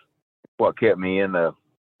those, what kept me in the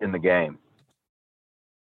in the game.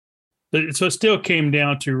 So it still came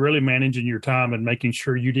down to really managing your time and making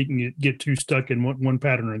sure you didn't get too stuck in one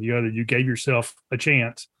pattern or the other. You gave yourself a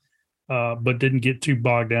chance, but didn't get too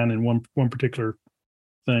bogged down in one particular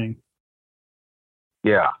thing.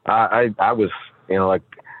 Yeah, I was, of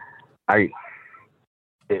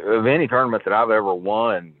any tournament that I've ever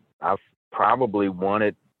won, I've probably won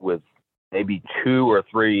it with maybe 2 or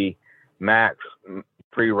 3 max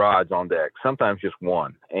 3 rods on deck, sometimes just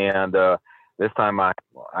one. And this time I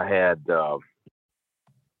had,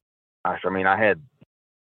 I had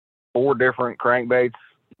 4 different crankbaits,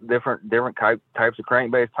 different types of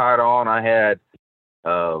crankbaits tied on. I had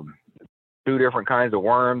 2 different kinds of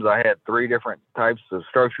worms. I had 3 different types of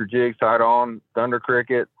structure jigs tied on, thunder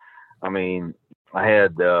cricket. I mean, I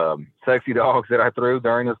had sexy dogs that I threw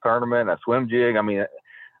during this tournament, a swim jig. I mean,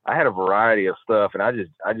 I had a variety of stuff, and I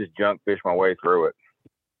just junk fished my way through it.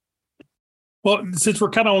 Well, since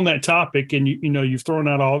we're kind of on that topic, and you've thrown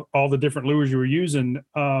out all the different lures you were using,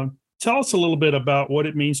 tell us a little bit about what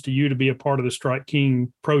it means to you to be a part of the Strike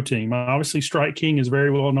King Pro Team. Obviously, Strike King is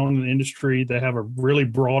very well known in the industry. They have a really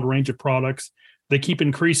broad range of products. They keep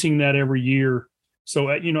increasing that every year. So,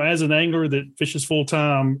 as an angler that fishes full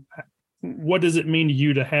time, what does it mean to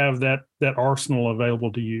you to have that arsenal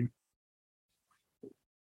available to you?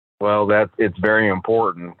 Well, it's very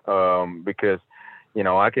important because,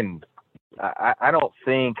 I don't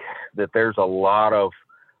think that there's a lot of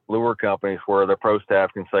lure companies where the pro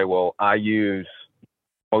staff can say, well, I use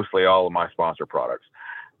mostly all of my sponsor products,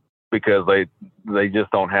 because they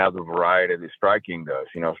just don't have the variety that Strike King does.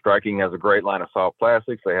 Strike King has a great line of soft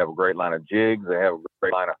plastics. They have a great line of jigs. They have a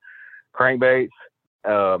great line of crankbaits.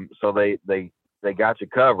 So they got you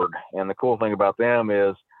covered. And the cool thing about them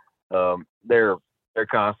is they're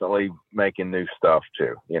constantly making new stuff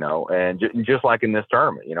too, and just like in this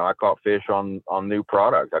tournament, I caught fish on new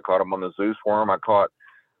products. I caught them on the Zeus worm. I caught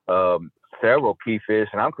several key fish,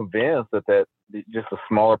 and I'm convinced that just a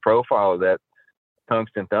smaller profile of that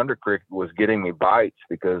tungsten thunder cricket was getting me bites,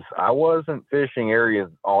 because I wasn't fishing areas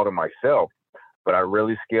all to myself, but I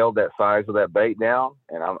really scaled that size of that bait down,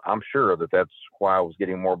 and I'm sure that's why I was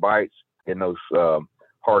getting more bites in those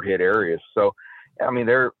hard hit areas. So, I mean,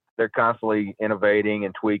 they're constantly innovating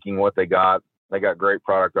and tweaking what they got. They got great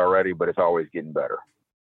product already, but it's always getting better.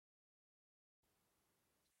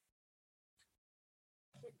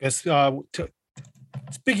 Yes.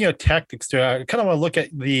 Speaking of tactics, I kind of want to look at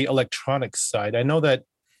the electronics side. I know that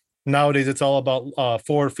nowadays it's all about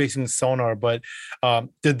forward-facing sonar, but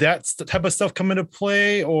did that type of stuff come into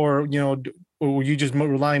play, or were you just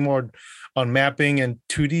relying more on mapping and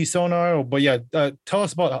 2D sonar? But yeah, tell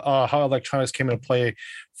us about how electronics came into play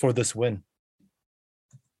for this win.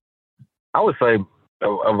 I would say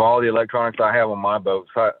of all the electronics I have on my boat,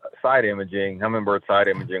 side imaging, Humminbird side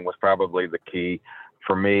imaging was probably the key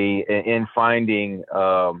for me in finding.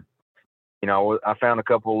 I found a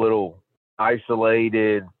couple little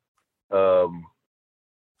isolated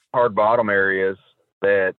hard bottom areas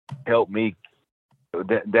that helped me,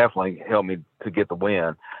 definitely helped me to get the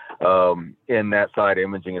win. And that side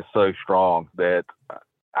imaging is so strong that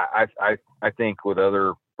I think with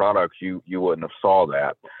other products you wouldn't have saw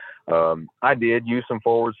that. I did use some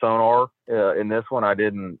forward sonar in this one. I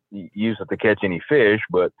didn't use it to catch any fish,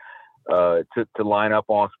 but to line up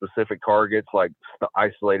on specific targets like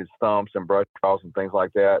isolated stumps and brush piles and things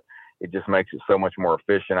like that. It just makes it so much more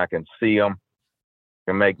efficient. I can see them,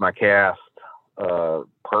 can make my cast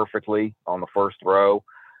perfectly on the first throw,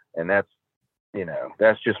 and that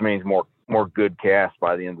just means more good cast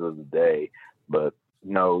by the end of the day. But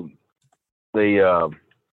the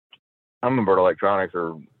Humminbird electronics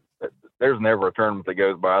there's never a tournament that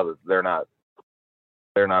goes by that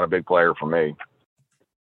they're not a big player for me.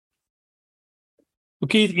 Well,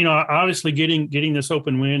 Keith, obviously getting this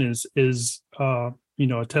open win is a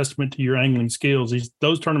testament to your angling skills.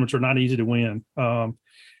 Those tournaments are not easy to win,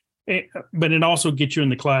 but it also gets you in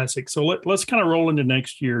the Classic. So let's kind of roll into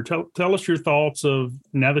next year. Tell us your thoughts of,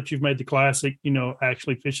 now that you've made the Classic,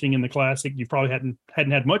 actually fishing in the Classic. You probably hadn't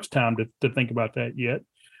had much time to think about that yet,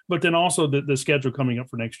 but then also the schedule coming up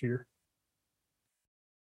for next year.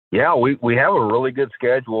 Yeah, we have a really good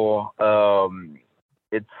schedule.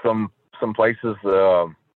 It's some places,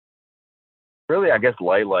 really, I guess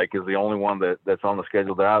Lay Lake is the only one that's on the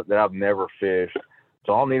schedule that I've never fished.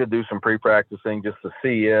 So I'll need to do some pre-practicing just to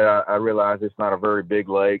see it. I realize it's not a very big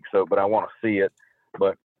lake, but I want to see it.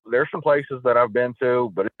 But there's some places that I've been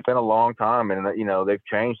to, but it's been a long time, and they've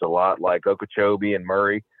changed a lot, like Okeechobee and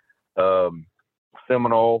Murray,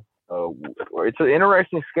 Seminole. It's an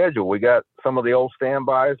interesting schedule. We got some of the old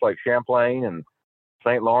standbys like Champlain and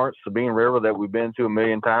St. Lawrence, Sabine River that we've been to a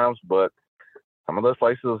million times, but some of those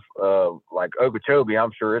places, like Okeechobee,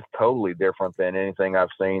 I'm sure it's totally different than anything I've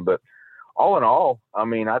seen. But all in all, I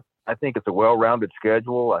mean, I think it's a well-rounded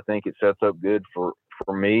schedule. I think it sets up good for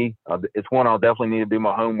me. It's one I'll definitely need to do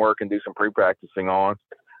my homework and do some pre-practicing on.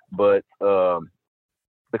 But the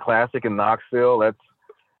Classic in Knoxville,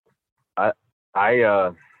 I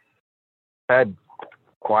had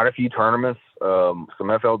quite a few tournaments, some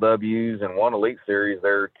FLWs and one Elite Series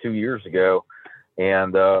there 2 years ago.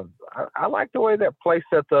 And I like the way that place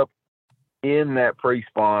sets up in that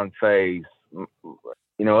pre-spawn phase.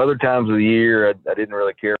 You know, other times of the year, I didn't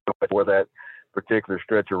really care for that particular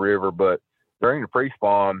stretch of river, but during the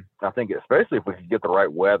pre-spawn, I think especially if we could get the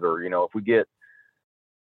right weather, you know, if we get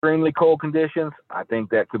extremely cold conditions, I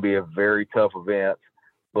think that could be a very tough event.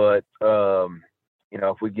 But, you know,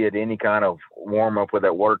 if we get any kind of warm up with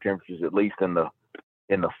that water temperatures, at least in the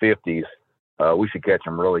 50s, we should catch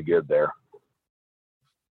them really good there.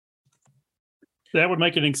 That would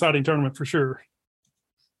make it an exciting tournament for sure.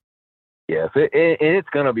 Yes, it's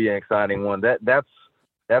going to be an exciting one.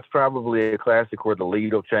 That's probably a classic where the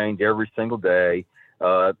lead will change every single day,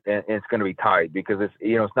 and it's going to be tight because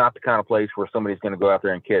it's not the kind of place where somebody's going to go out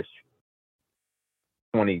there and catch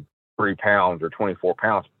 23 pounds or 24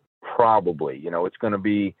 pounds. Probably, you know, it's going to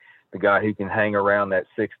be the guy who can hang around that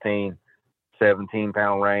 16, 17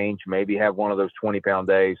 pound range, maybe have one of those 20-pound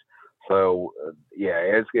days. So,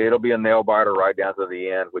 it'll be a nail biter right down to the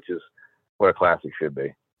end, which is what a classic should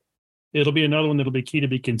be. It'll be another one that'll be key to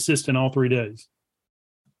be consistent all 3 days.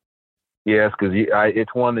 Yes, because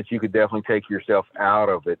it's one that you could definitely take yourself out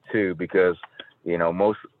of it too, because, you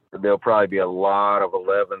know, there'll probably be a lot of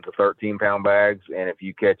 11 to 13 pound bags. And if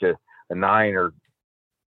you catch a 9 or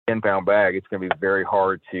 10 pound bag, it's going to be very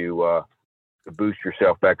hard to boost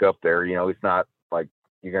yourself back up there. You know, it's not like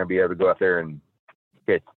you're going to be able to go out there and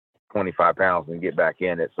catch 25 pounds and get back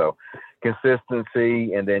in it. So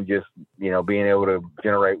consistency, and then just, you know, being able to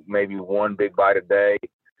generate maybe one big bite a day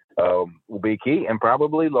will be key, and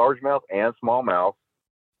probably largemouth and smallmouth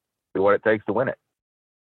do what it takes to win it.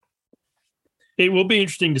 It will be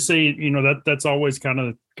interesting to see, you know, that's always kind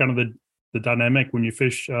of the dynamic when you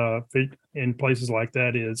fish in places like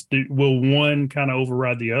that is, will one kind of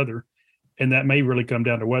override the other? And that may really come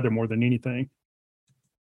down to weather more than anything.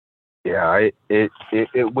 Yeah, it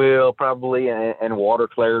will probably, and water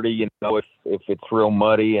clarity, you know, if it's real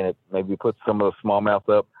muddy and it maybe puts some of the smallmouth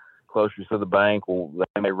up closer to the bank, well,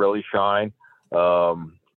 they may really shine.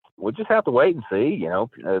 We'll just have to wait and see, you know.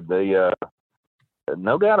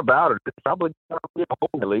 No doubt about it. It's probably going to be a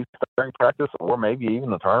hold, at least during practice, or maybe even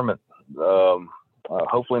the tournament.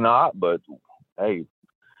 Hopefully not, but hey,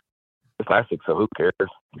 it's Classic, so who cares?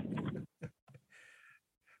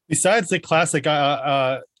 Besides the Classic,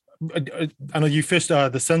 I know you fished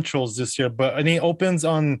the Centrals this year, but any opens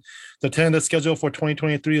on the tentative schedule for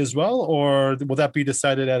 2023 as well, or will that be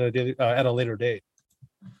decided at a later date?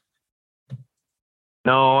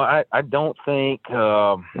 No, I don't think.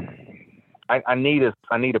 I need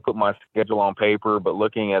to put my schedule on paper, but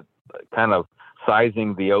looking at kind of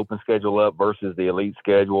sizing the open schedule up versus the elite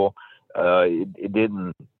schedule, it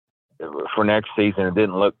didn't, for next season, it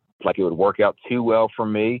didn't look like it would work out too well for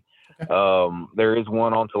me. There is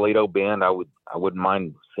one on Toledo Bend. I wouldn't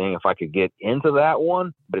mind seeing if I could get into that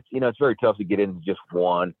one, but it's very tough to get into just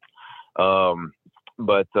one.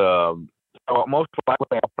 But most likely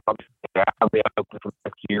I'll probably be open for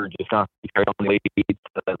next year, just not on leads.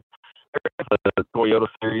 The Toyota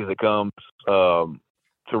series that comes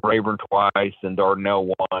to Rayburn twice and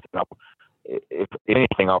Dardanelle once. If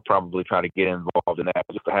anything, I'll probably try to get involved in that,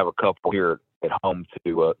 just to have a couple here at home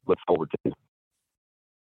to look forward to.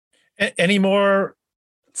 Any more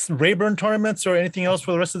Rayburn tournaments or anything else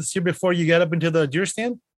for the rest of this year before you get up into the deer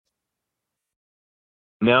stand?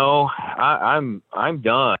 No, I'm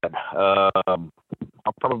done.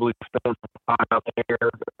 I'll probably spend some time out there,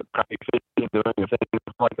 probably fishing, doing things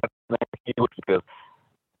like that next year, because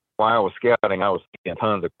while I was scouting, I was seeing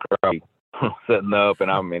tons of crappie setting up, and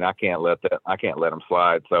I can't let them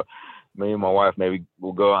slide. So me and my wife maybe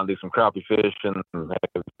we'll go out and do some crappie fishing and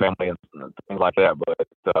have family and things like that. But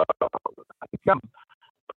I think I'm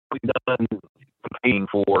probably done competing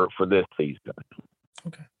for this season.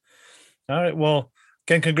 Okay. All right. Well,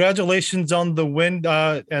 again, congratulations on the win.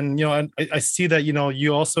 And, you know, I see that, you know,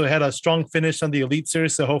 you also had a strong finish on the Elite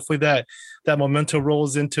Series. So hopefully that momentum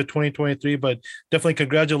rolls into 2023. But definitely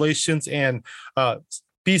congratulations, and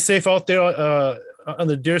be safe out there on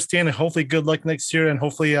the deer stand, and hopefully good luck next year. And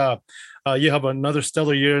hopefully you have another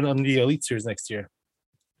stellar year on the Elite Series next year.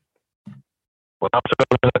 Well, I'm so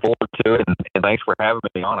looking forward to it, and thanks for having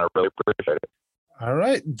me on. I really appreciate it. All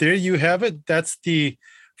right, there you have it. That's the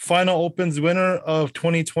final opens winner of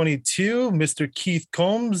 2022, Mr. Keith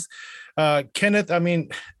Combs. Kenneth, I mean,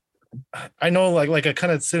 I know like I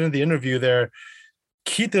kind of said in the interview there,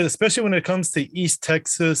 Keith, especially when it comes to East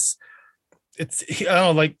Texas, it's I don't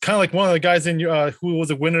know, like kind of like one of the guys in your who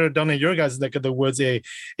was a winner down in your guys' neck of the woods, a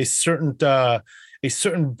certain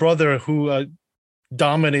brother who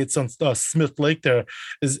dominates on Smith Lake. There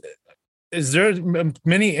is there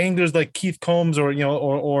many anglers like Keith Combs or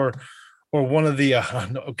one of the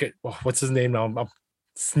okay, what's his name now?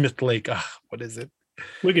 Smith Lake. What is it?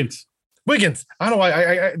 Wiggins. I don't know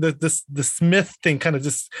why the Smith thing kind of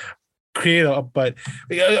just create but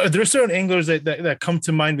there are certain anglers that come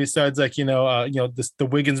to mind besides like the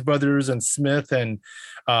Wiggins brothers and Smith and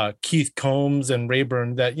Keith Combs and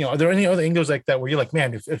Rayburn, that are there any other anglers like that where you're like,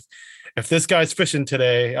 man, if this guy's fishing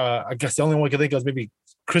today, I guess the only one I can think of is maybe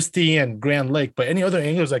Christie and Grand Lake, but any other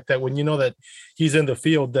anglers like that when you know that he's in the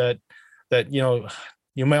field that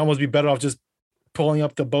you might almost be better off just pulling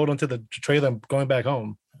up the boat onto the trailer and going back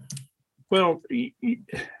home? Well,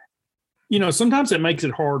 sometimes it makes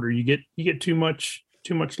it harder. You get too much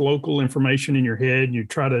local information in your head, and you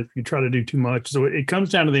try to do too much. So it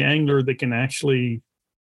comes down to the angler that can actually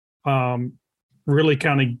really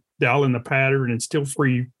kind of dial in the pattern and still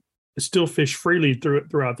fish freely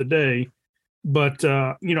throughout the day. But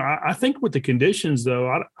I think with the conditions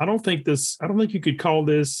though, I don't think you could call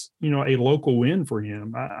this a local win for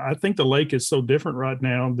him. I think the lake is so different right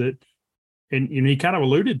now that. And he kind of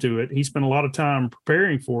alluded to it. He spent a lot of time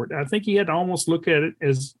preparing for it. I think he had to almost look at it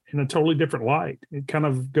as in a totally different light. It kind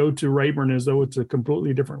of go to Rayburn as though it's a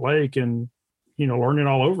completely different lake, and learn it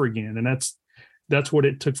all over again. And that's what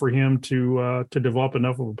it took for him to develop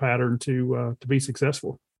enough of a pattern to be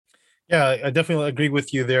successful. Yeah, I definitely agree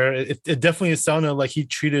with you there. It definitely sounded like he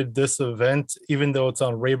treated this event, even though it's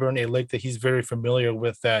on Rayburn, a lake that he's very familiar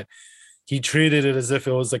with, that he treated it as if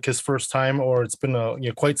it was like his first time, or it's been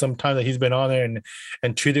quite some time that he's been on there,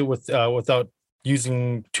 and treated without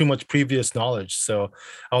using too much previous knowledge. So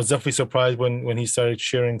I was definitely surprised when he started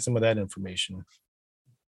sharing some of that information.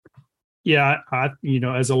 Yeah,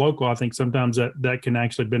 as a local, I think sometimes that can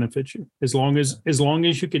actually benefit you as long as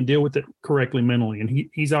you can deal with it correctly mentally. And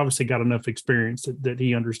he's obviously got enough experience that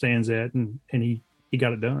he understands that, and he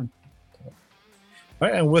got it done. All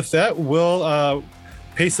right, and with that, we'll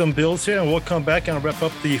pay some bills here, and we'll come back and wrap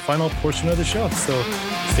up the final portion of the show. So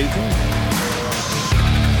stay tuned.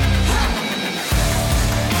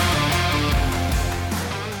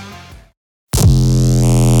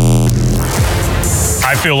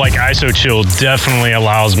 I feel like ISOChill definitely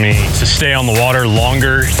allows me to stay on the water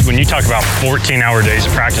longer. When you talk about 14-hour days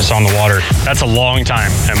of practice on the water, that's a long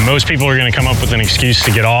time. And most people are going to come up with an excuse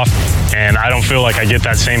to get off, and I don't feel like I get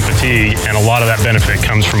that same fatigue, and a lot of that benefit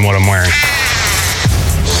comes from what I'm wearing.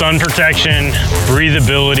 Sun protection,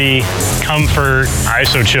 breathability, comfort,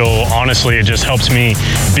 ISOChill, honestly, it just helps me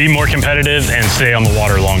be more competitive and stay on the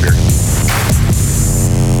water longer.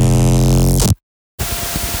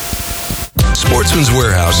 Sportsman's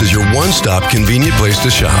Warehouse is your one-stop convenient place to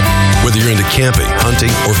shop. Whether you're into camping, hunting,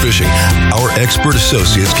 or fishing, our expert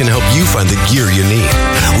associates can help you find the gear you need.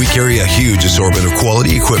 We carry a huge assortment of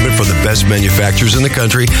quality equipment from the best manufacturers in the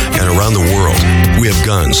country and around the world. We have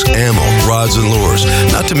guns, ammo, rods, and lures,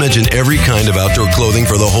 not to mention every kind of outdoor clothing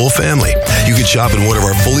for the whole family. You can shop in one of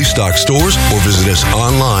our fully stocked stores or visit us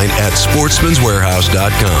online at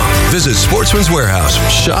sportsmanswarehouse.com. Visit Sportsman's Warehouse.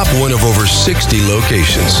 Shop one of over 60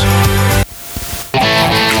 locations.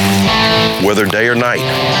 Whether day or night,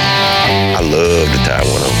 I love to tie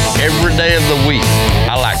one on. Every day of the week,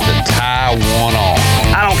 I like to tie one on.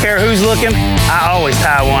 I don't care who's looking, I always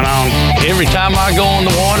tie one on. Every time I go in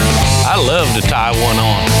the water, I love to tie one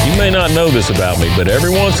on. You may not know this about me, but every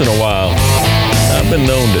once in a while, I've been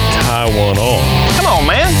known to tie one on. Come on,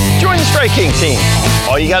 man. Join the Stray King team.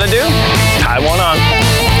 All you got to do, tie one on.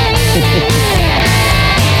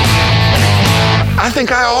 I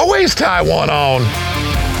think I always tie one on.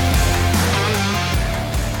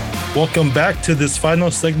 Welcome back to this final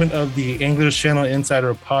segment of the Anglers Channel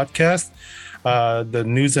Insider Podcast, the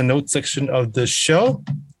news and notes section of the show.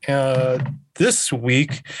 This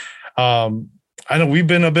week, I know we've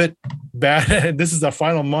been a bit bad. This is the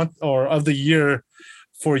final month of the year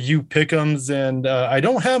for you pick'ems, and I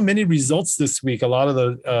don't have many results this week. A lot of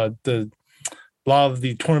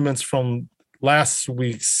the tournaments from last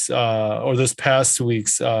week's or this past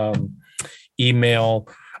week's email.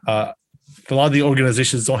 A lot of the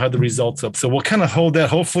organizations don't have the results up. So we'll kind of hold that.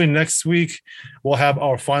 Hopefully next week we'll have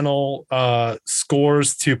our final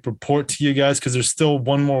scores to report to you guys, because there's still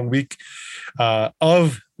one more week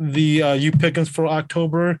of the you pick'ems for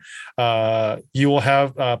October, you will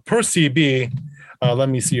have per CB. Let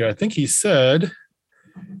me see here. I think he said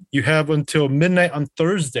you have until midnight on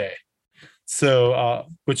Thursday. So,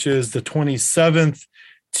 which is the 27th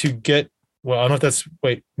to get, well, I don't know if that's,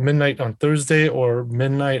 midnight on Thursday or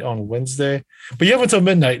midnight on Wednesday, but you have until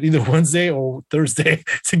midnight, either Wednesday or Thursday,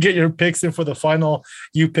 to get your picks in for the final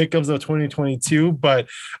You Pick'ems of 2022. But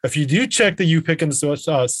if you do check the You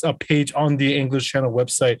Pick'ems page on the English Channel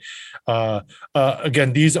website,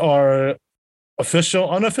 again, these are official,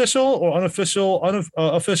 unofficial,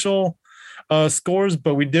 scores,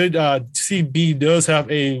 but we did CB does have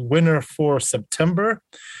a winner for September.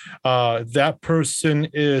 That person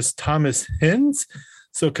is Thomas Hins.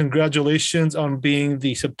 So congratulations on being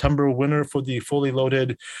the September winner for the fully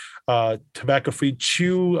loaded tobacco-free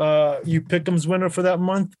chew You Pick'ems winner for that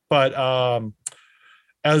month. But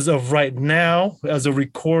as of right now, as a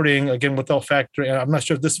recording, again, without factoring, and I'm not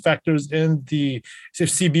sure if this factors in if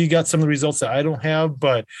CB got some of the results that I don't have,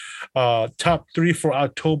 but top 3 for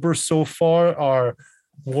October so far are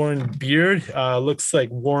Warren Beard. Looks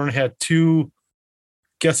like Warren had 2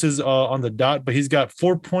 guesses on the dot, but he's got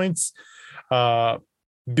 4 points.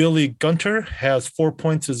 Billy Gunter has 4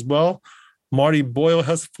 points as well. Marty Boyle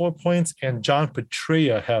has 4 points, and John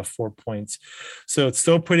Petrea have 4 points. So it's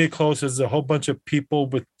still pretty close. There's a whole bunch of people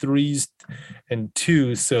with 3s and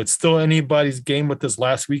 2s. So it's still anybody's game with this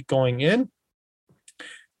last week going in.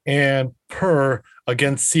 And per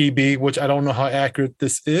against CB, which I don't know how accurate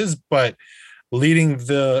this is, but leading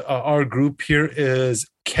our group here is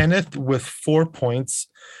Kenneth with 4 points.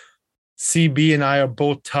 CB and I are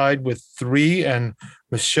both tied with 3, and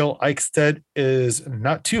Michelle Eichstead is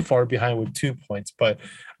not too far behind with 2 points. But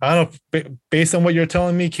I don't know, based on what you're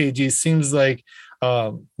telling me, KG, it seems like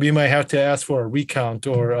we might have to ask for a recount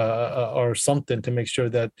or something to make sure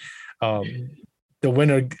that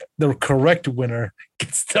the correct winner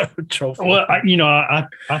gets the trophy. Well,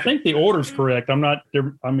 I think the order's correct. I'm not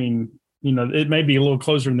there. I mean, it may be a little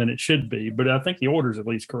closer than it should be, but I think the order's at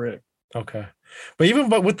least correct. Okay.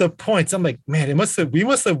 But with the points, I'm like, man, we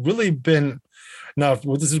must have really been, now,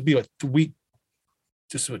 this would be a week,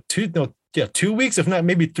 just 2 weeks, if not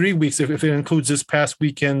maybe 3 weeks, if it includes this past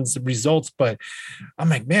weekend's results. But I'm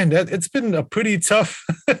like, man, it's been a pretty tough,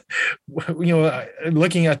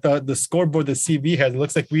 looking at the scoreboard that CB had, it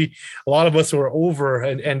looks like a lot of us were over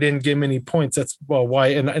and didn't get many points. That's why,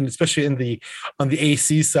 and especially on the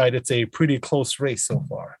AC side, it's a pretty close race so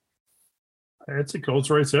far. It's a close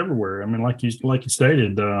race everywhere. I mean, like you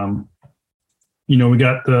stated, we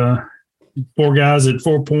got the 4 guys at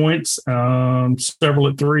 4 points, several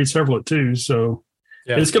at 3, several at 2. So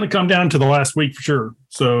it's going to come down to the last week for sure.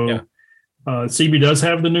 So CB does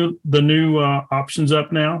have the new options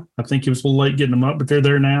up now. I think it was a little late getting them up, but they're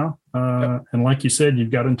there now. And like you said,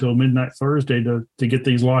 you've got until midnight Thursday to get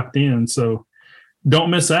these locked in. So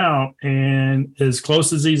don't miss out. And as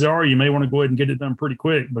close as these are, you may want to go ahead and get it done pretty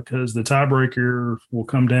quick, because the tiebreaker will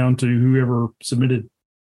come down to whoever submitted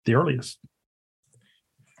the earliest.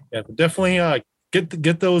 Yeah, but definitely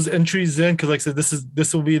get those entries in, because like I said,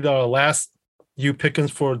 this will be the last You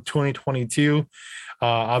Pick'ems for 2022.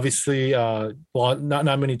 Obviously,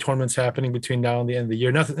 not many tournaments happening between now and the end of the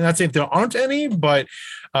year. Not saying there aren't any, but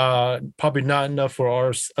probably not enough for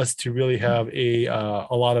us to really have a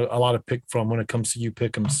lot of pick from when it comes to You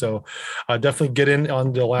Pick'ems. So definitely get in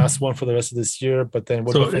on the last one for the rest of this year. But then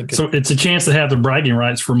so it's a chance to have the bragging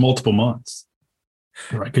rights for multiple months,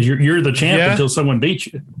 right? Because you're the champ until someone beats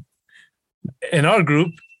you in our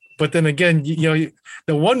group. But then again,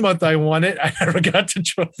 the 1 month I won it, I never got the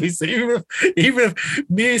trophy. So even if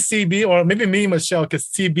me, CB, or maybe me, Michelle, because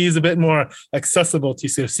CB is a bit more accessible to you.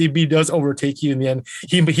 So if CB does overtake you in the end,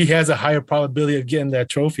 he has a higher probability of getting that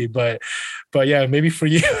trophy. But yeah, maybe for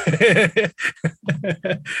you.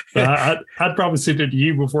 I'd probably send it to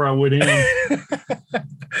you before I would him.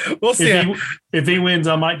 We'll see. If he wins,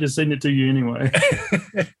 I might just send it to you anyway.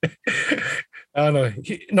 I don't know.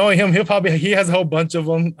 Knowing him, he has a whole bunch of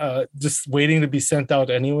them just waiting to be sent out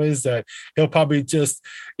anyways, that he'll probably just,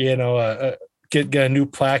 get a new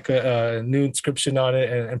plaque, a new inscription on it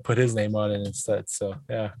and put his name on it instead. So,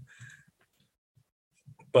 yeah.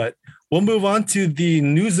 But we'll move on to the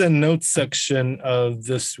news and notes section of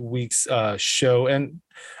this week's show. And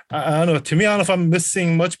I don't know, to me, I don't know if I'm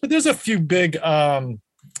missing much, but there's a few big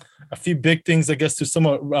things, I guess, to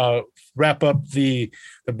somewhat wrap up the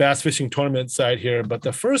bass fishing tournament side here. But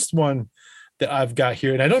the first one that I've got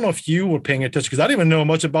here, and I don't know if you were paying attention, because I didn't even know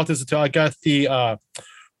much about this until I got the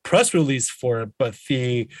press release for it, but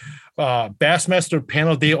the Bassmaster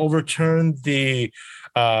panel, they overturned the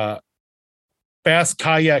Bass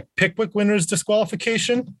Kayak Pickwick winners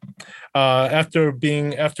disqualification after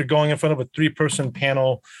going in front of a 3-person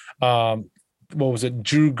panel. What was it?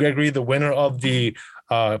 Drew Gregory, the winner of the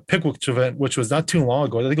Pickwick event, which was not too long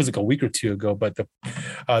ago. I think it was like a week or two ago. But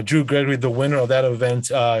Drew Gregory, the winner of that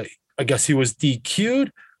event, I guess he was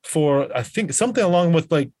DQ'd for, I think, something along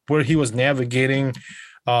with like where he was navigating.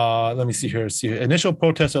 Let me see here. Initial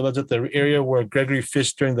protest alleged that the area where Gregory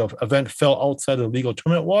fished during the event fell outside of legal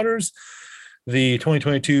tournament waters. The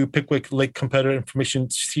 2022 Pickwick Lake Competitor Information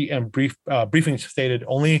Sheet and briefing stated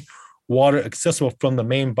only water accessible from the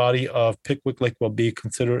main body of Pickwick Lake will be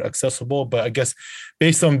considered accessible. But I guess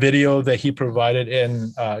based on video that he provided,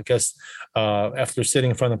 and after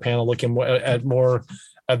sitting in front of the panel looking at more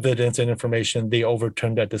evidence and information, they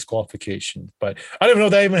overturned that disqualification. But I didn't know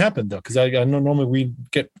that even happened though, because I know normally we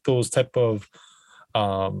get those type of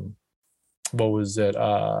press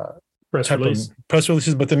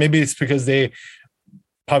releases, but then maybe it's because they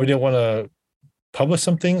probably didn't want to publish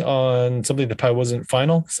something on something that probably wasn't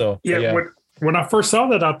final. So yeah. When I first saw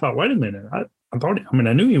that, I thought, wait a minute, I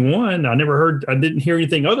knew he won. I didn't hear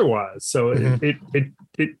anything otherwise. So it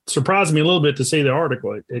surprised me a little bit to see the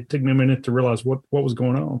article. It took me a minute to realize what was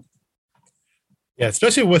going on. Yeah,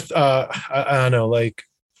 especially with I don't know, like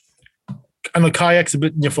I know kayak's a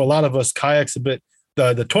bit, for a lot of us, kayak's a bit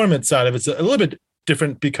the tournament side of it's a little bit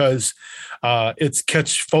different because it's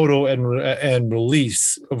catch, photo, and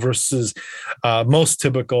release versus most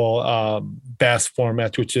typical bass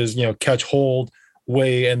format, which is catch, hold,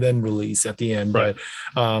 weigh, and then release at the end. Right.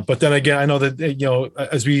 But then again, I know that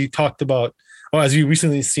as we talked about, or as we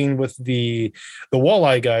recently seen with the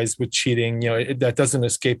walleye guys with cheating, that doesn't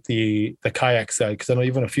escape the kayak side, because I know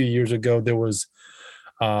even a few years ago there was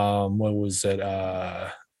what was it?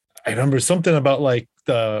 I remember something about like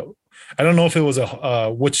I don't know if it was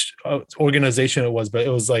which organization it was, but it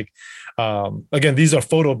was like, again, these are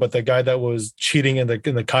photo, but the guy that was cheating in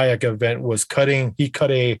the kayak event was he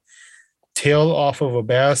cut a tail off of a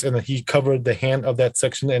bass, and then he covered the hand of that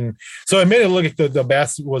section. And so it made it look like the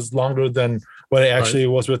bass was longer than what it actually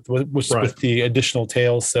was with the additional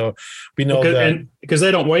tail. So we know because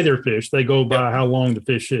they don't weigh their fish, they go by how long the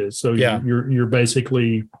fish is. So you're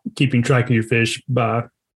basically keeping track of your fish by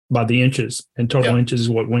the inches, and total inches is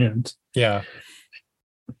what wins. Yeah.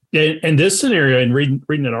 And this scenario, and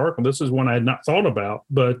reading that article, this is one I had not thought about,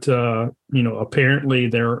 but apparently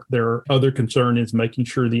their other concern is making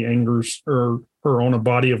sure the anglers are on a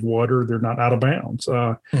body of water, they're not out of bounds,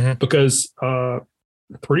 because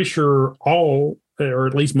pretty sure all, or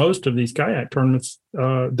at least most of these kayak tournaments,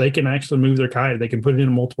 they can actually move their kayak, they can put it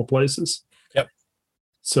in multiple places. Yep.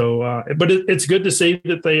 So, but it's good to see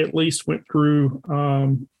that they at least went through.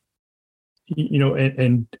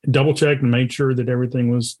 And double checked and made sure that everything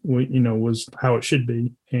was how it should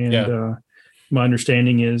be. And my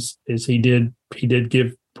understanding is he did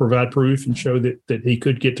provide proof and show that he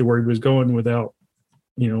could get to where he was going without,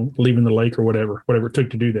 leaving the lake or whatever it took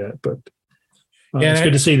to do that. But it's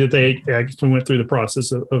good to see that they actually went through the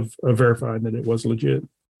process of verifying that it was legit.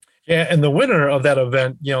 Yeah, and the winner of that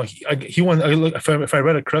event, he won. If I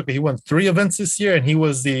read it correctly, he won 3 events this year, and he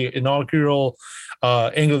was the inaugural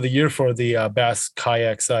Angler of the Year for the bass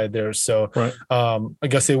kayak side there. So I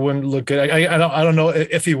guess it wouldn't look good. I don't know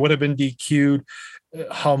if he would have been DQ'd,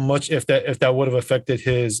 how much if that would have affected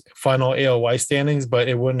his final AOY standings, but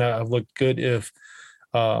it wouldn't have looked good if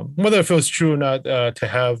whether if it was true or not to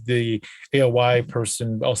have the AOY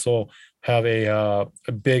person also have a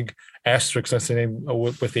big asterisk next to name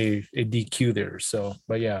with a DQ there. So,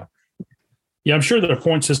 but yeah, I'm sure that a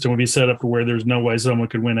point system would be set up to where there's no way someone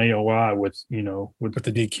could win AOY with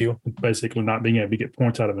the DQ, basically not being able to get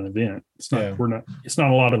points out of an event. It's not it's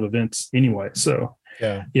not a lot of events anyway. So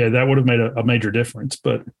that would have made a major difference.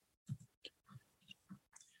 But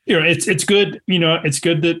it's good. It's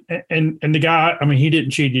good that and the guy, I mean, he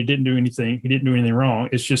didn't cheat. He didn't do anything. He didn't do anything wrong.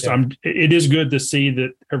 It's just it is good to see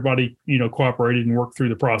that everybody cooperated and worked through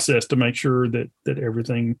the process to make sure that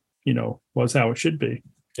everything was how it should be.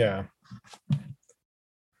 Yeah.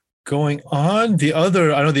 Going on, the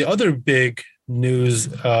other big news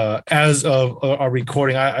as of our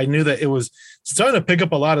recording, I knew that it was starting to pick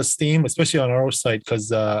up a lot of steam, especially on our site,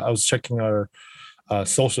 because I was checking our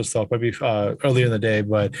social stuff maybe earlier in the day,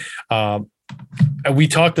 but we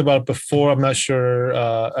talked about it before. I'm not sure,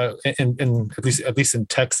 and at least in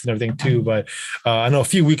text and everything too. But I know a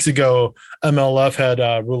few weeks ago, MLF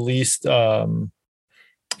had released a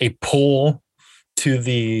poll to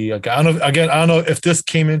the. I don't know if this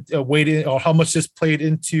came in weighted or how much this played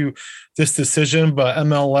into this decision, but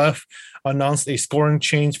MLF announced a scoring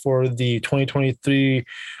change for the 2023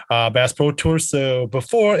 Bass Pro Tour. So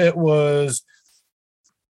before it was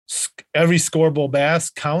every scoreable bass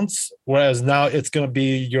counts, whereas now it's going to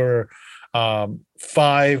be your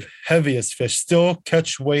 5 heaviest fish, still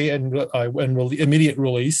catch, weigh, and immediate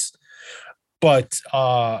release, but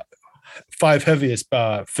 5 heaviest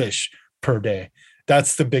fish per day.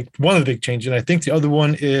 That's one of the big changes. And I think the other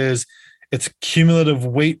one is it's cumulative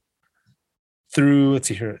weight through, let's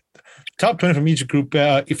see here, top 20 from each group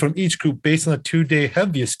based on the 2-day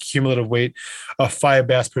heaviest cumulative weight of 5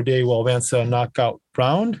 bass per day will advance to a knockout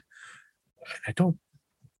round. And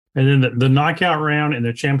then the knockout round and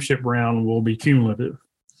the championship round will be cumulative.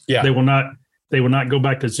 Yeah. They will not go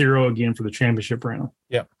back to 0 again for the championship round.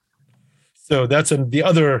 Yeah. So that's the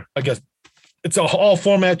other, I guess it's a all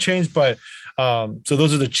format change, but so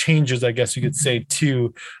those are the changes, I guess you could say,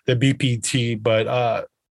 to the BPT. But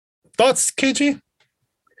thoughts, KG?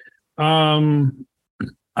 I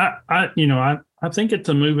think it's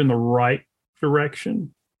a move in the right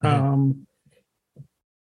direction. I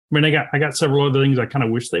mean, I got several other things I kind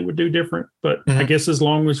of wish they would do different, but I guess as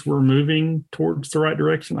long as we're moving towards the right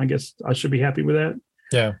direction, I guess I should be happy with that.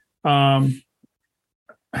 Yeah.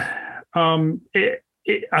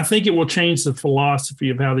 I think it will change the philosophy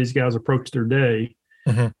of how these guys approach their day.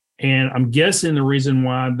 And I'm guessing the reason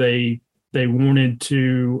why they wanted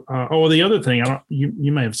to, the other thing,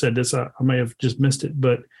 you may have said this, I may have just missed it,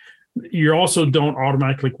 but you also don't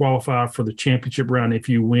automatically qualify for the championship round if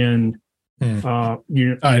you win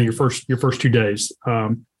your first 2 days.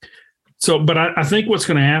 But I think what's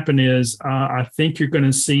going to happen is I think you're going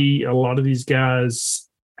to see a lot of these guys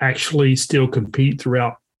actually still compete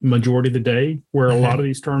throughout majority of the day, where a lot of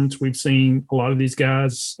these tournaments we've seen a lot of these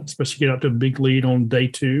guys, especially get out to a big lead on day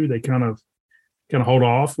 2, they kind of hold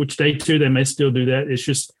off, which day 2 they may still do that. It's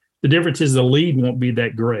just the difference is the lead won't be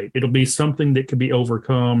that great. It'll be something that could be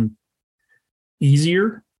overcome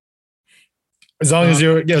easier. As long as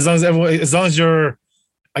you're,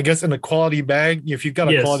 I guess, in a quality bag. If you've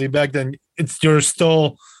got a quality bag, then you're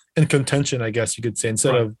still in contention, I guess you could say,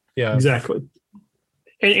 instead of exactly.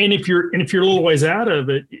 And if you're a little ways out of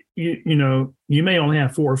it, you may only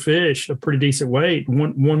have 4 fish, a pretty decent weight.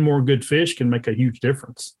 One more good fish can make a huge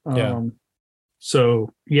difference.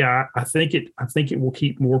 So I think it will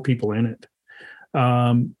keep more people in it.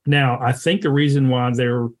 Now, I think the reason why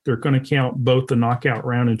they're going to count both the knockout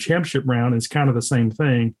round and championship round is kind of the same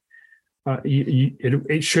thing.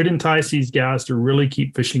 It should entice these guys to really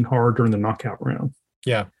keep fishing hard during the knockout round.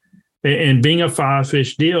 Yeah, and being a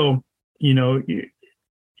 5-fish deal,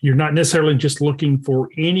 you're not necessarily just looking for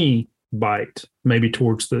any bite, maybe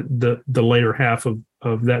towards the later half of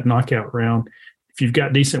that knockout round. If you've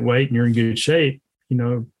got decent weight and you're in good shape,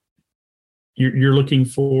 you're looking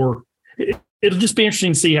for. It'll just be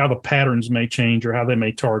interesting to see how the patterns may change or how they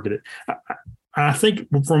may target it. I think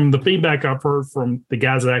from the feedback I've heard from the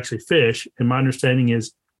guys that actually fish, and my understanding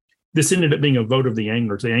is this ended up being a vote of the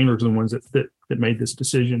anglers. The anglers are the ones that made this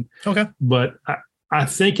decision. Okay. But I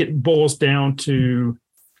think it boils down to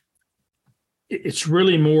it's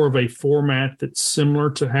really more of a format that's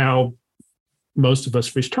similar to how most of us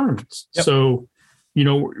fish tournaments. Yep. So,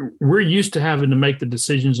 we're used to having to make the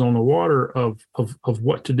decisions on the water of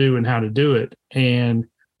what to do and how to do it. And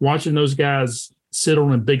watching those guys sit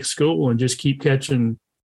on a big school and just keep catching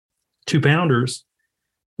 2-pounders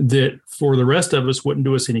that for the rest of us wouldn't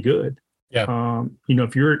do us any good. Yeah.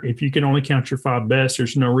 If you can only count your 5 best,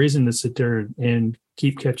 there's no reason to sit there and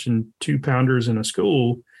keep catching 2-pounders in a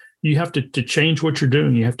school. You have to change what you're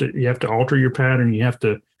doing. You have to alter your pattern. You have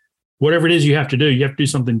to, whatever it is you have to do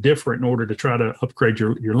something different in order to try to upgrade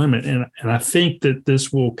your limit. And I think that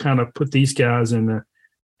this will kind of put these guys in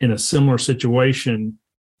a similar situation.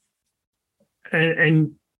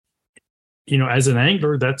 And as an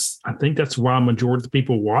angler, I think that's why a majority of the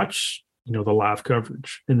people watch, the live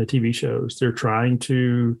coverage in the TV shows. They're trying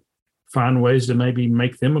to find ways to maybe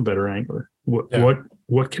make them a better angler.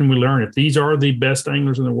 What can we learn? If these are the best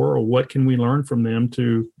anglers in the world, what can we learn from them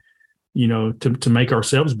to make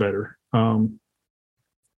ourselves better? We'll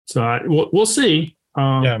see.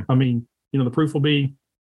 I mean, the proof will be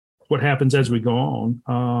what happens as we go on.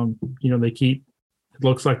 It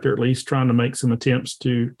looks like they're at least trying to make some attempts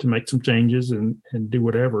to make some changes and do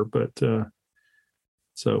whatever. But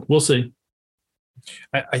so we'll see.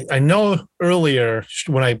 I know earlier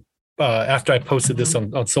when I after I posted this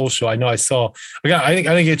on social, I know I didn't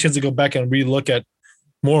get a chance to go back and relook at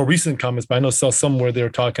more recent comments, but I know I saw somewhere they were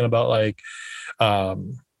talking about like,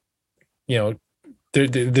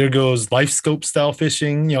 there goes life scope style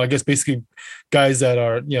fishing. I guess basically guys that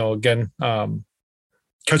are, again,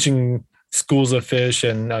 catching schools of fish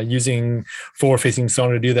and using forward-facing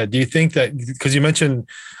sonar to do that. Do you think that, because you mentioned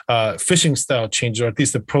fishing style change, or at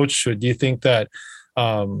least approach to it, do you think that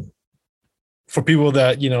for people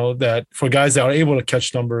that, that for guys that are able to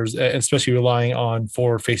catch numbers, especially relying on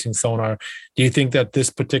forward-facing sonar, do you think that this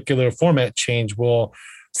particular format change will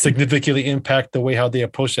significantly impact the way how they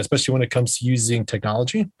approach it, especially when it comes to using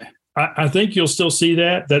technology? I think you'll still see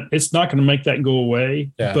that it's not going to make that go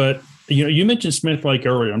away. Yeah. But, you mentioned Smith Lake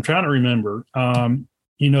earlier. I'm trying to remember.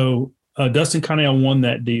 Dustin Connell won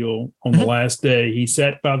that deal on the last day. He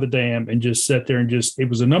sat by the dam and just sat there and it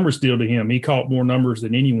was a numbers deal to him. He caught more numbers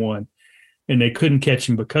than anyone, and they couldn't catch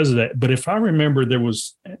him because of that. But if I remember,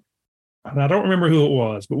 and I don't remember who it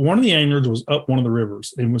was, but one of the anglers was up one of the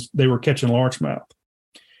rivers and they were catching largemouth.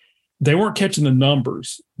 They weren't catching the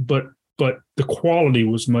numbers, but the quality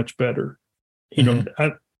was much better.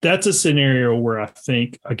 That's a scenario where I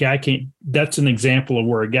think a guy can't. That's an example of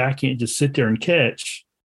where a guy can't just sit there and catch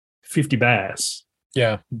 50 bass.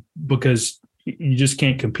 Yeah, because you just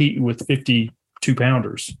can't compete with 52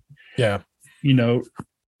 pounders. Yeah,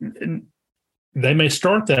 they may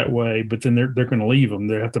start that way, but then they're going to leave them.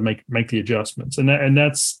 They have to make the adjustments, and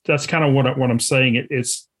that's kind of what I'm saying.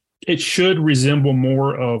 It should resemble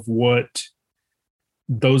more of what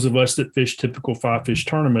those of us that fish typical 5-fish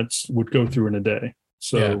tournaments would go through in a day.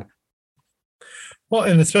 So, yeah. Well,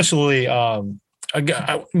 and especially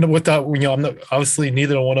without, obviously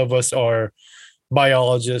neither one of us are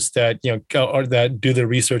biologists that, or that do the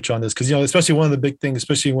research on this. Cause, especially one of the big things,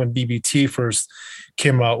 especially when BBT first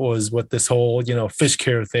came out, was with this whole, fish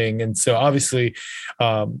care thing. And so obviously,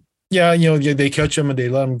 they catch them and they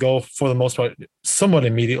let them go for the most part somewhat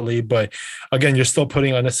immediately. But again, you're still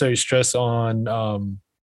putting unnecessary stress on, on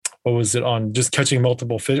just catching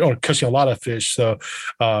multiple fish or catching a lot of fish. So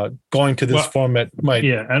going to this format might.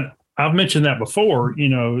 Yeah. And I've mentioned that before,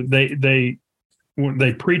 they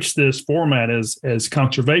preach this format as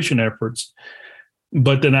conservation efforts,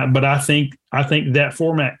 but I think that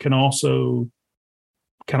format can also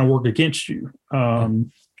kind of work against you.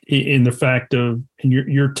 In the fact of, and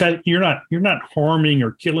you're not harming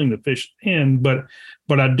or killing the fish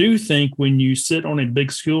but I do think when you sit on a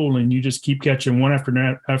big school and you just keep catching one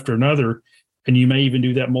after another, and you may even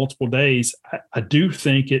do that multiple days, I do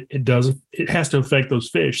think it has to affect those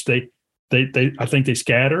fish. I think they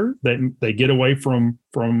scatter, they get away from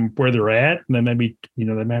where they're at, and then maybe, they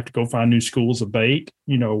may have to go find new schools of bait,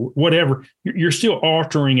 whatever. You're still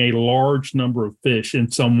altering a large number of fish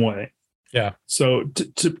in some way. Yeah. So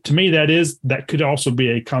to me, that could also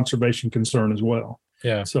be a conservation concern as well.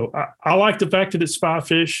 Yeah. So I like the fact that it's 5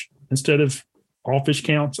 fish instead of all fish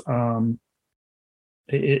counts.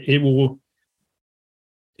 It will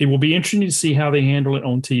be interesting to see how they handle it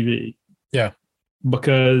on TV. Yeah.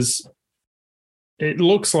 Because it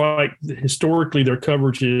looks like historically their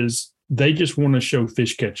coverage is they just want to show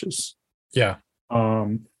fish catches. Yeah.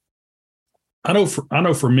 I know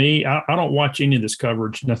for me, I don't watch any of this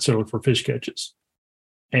coverage necessarily for fish catches,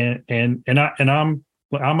 and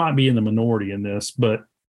I might be in the minority in this, but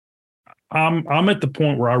I'm at the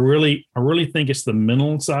point where I really think it's the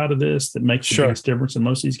mental side of this that makes the biggest difference in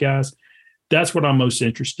most of these guys. That's what I'm most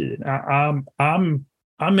interested in.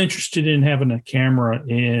 I'm interested in having a camera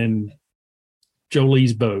in Joe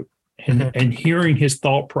Lee's boat and hearing his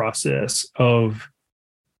thought process of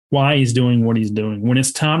why he's doing what he's doing. When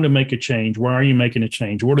it's time to make a change, why are you making a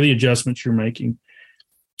change? What are the adjustments you're making?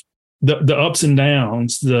 The ups and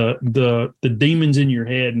downs, the demons in your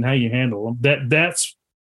head and how you handle them.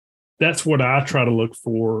 That's what I try to look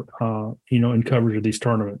for, in coverage of these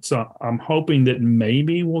tournaments. So I'm hoping that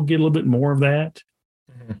maybe we'll get a little bit more of that.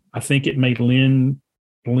 Mm-hmm. I think it may lend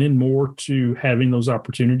more to having those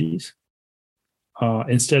opportunities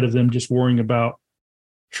instead of them just worrying about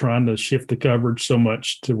trying to shift the coverage so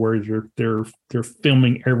much to where they're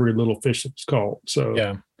filming every little fish that's caught. So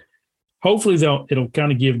yeah, hopefully it'll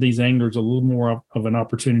kind of give these anglers a little more of an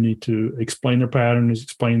opportunity to explain their patterns,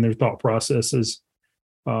 explain their thought processes,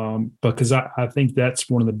 because I think that's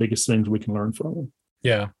one of the biggest things we can learn from them.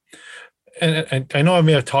 Yeah. And I know I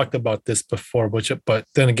may have talked about this before, but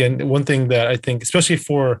then again, one thing that I think, especially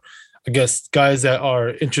for, I guess, guys that are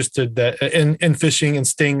interested in fishing and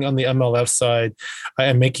staying on the MLF side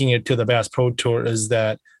and making it to the Bass Pro Tour, is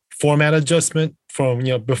that format adjustment from,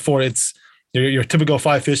 before it's your typical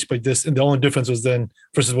 5 fish, but the only difference was then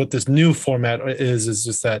versus what this new format is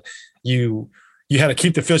just that you had to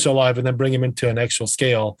keep the fish alive and then bring them into an actual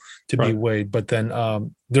scale to be weighed. But then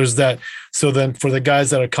there's that. So then for the guys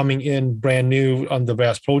that are coming in brand new on the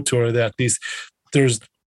Bass Pro Tour, there's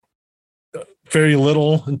very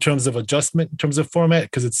little in terms of adjustment in terms of format,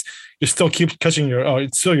 because you still keep catching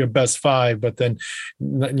it's still your best 5, but then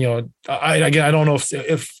I don't know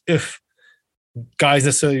if guys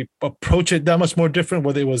necessarily approach it that much more different,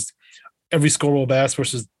 whether it was every scoreable bass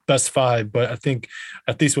versus best 5. But I think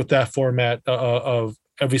at least with that format of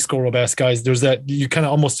every scoreable bass guys, there's that you kind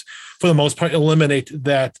of almost, for the most part, eliminate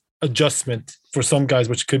that adjustment for some guys,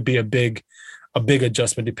 which could be a big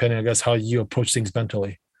adjustment depending, I guess, how you approach things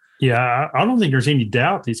mentally. Yeah, I don't think there's any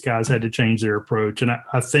doubt these guys had to change their approach. And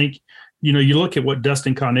I think, you look at what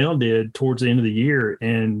Dustin Connell did towards the end of the year,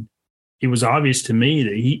 and it was obvious to me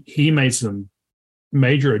that he made some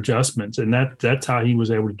major adjustments, and that's how he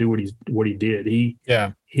was able to do what he did.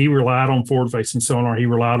 He relied on forward-facing sonar. He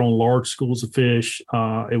relied on large schools of fish.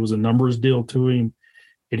 It was a numbers deal to him,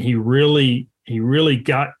 and he really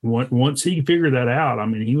got, once he figured that out, I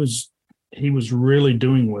mean, he was really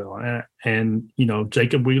doing well. And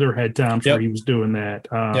Jacob Wheeler had times where he was doing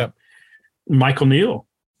that. Michael Neal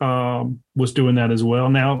was doing that as well.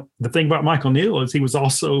 Now, the thing about Michael Neal is he was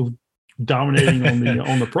also dominating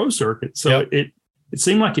on the pro circuit. So it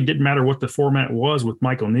seemed like it didn't matter what the format was with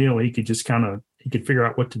Michael Neal. He could just he could figure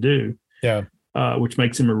out what to do. Yeah. Which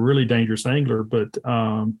makes him a really dangerous angler. But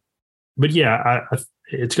yeah,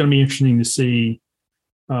 it's going to be interesting to see,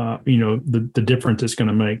 the difference it's going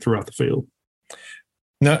to make throughout the field.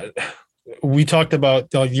 Now, we talked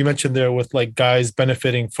about, you mentioned there with like guys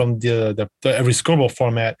benefiting from the every scoreable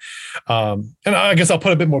format. And I guess I'll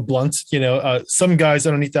put a bit more blunt, some guys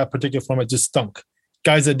underneath that particular format just stunk.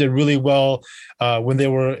 Guys that did really well when they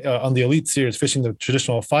were on the Elite Series fishing the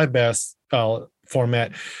traditional 5 bass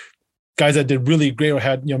format. Guys that did really great or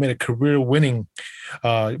had made a career winning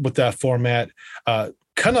with that format,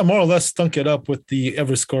 kind of more or less stunk it up with the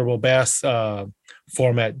ever scoreable bass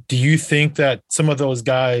format. Do you think that some of those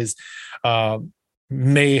guys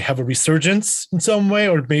may have a resurgence in some way,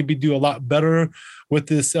 or maybe do a lot better with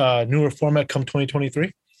this newer format come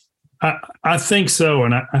 2023? I think so.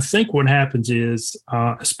 And I think what happens is,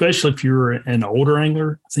 especially if you're an older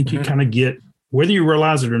angler, I think you kind of get, whether you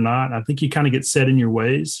realize it or not, I think you kind of get set in your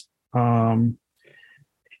ways. And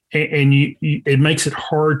it makes it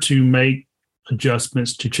hard to make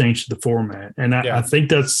adjustments to change the format. And I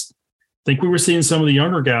think we were seeing some of the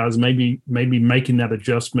younger guys maybe making that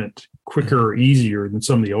adjustment quicker or easier than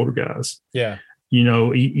some of the older guys. Yeah.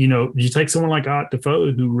 You take someone like Ott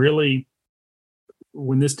Defoe, who really,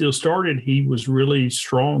 when this deal started, he was really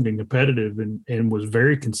strong and competitive and was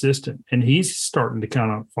very consistent. And he's starting to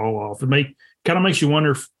kind of fall off. It kind of makes you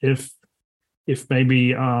wonder if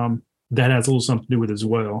maybe that has a little something to do with it as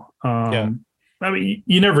well. I mean,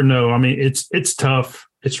 you never know. I mean, it's tough.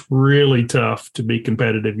 It's really tough to be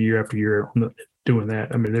competitive year after year doing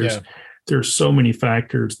that. I mean, there's so many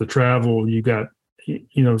factors. The travel, you got,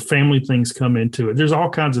 family things come into it. There's all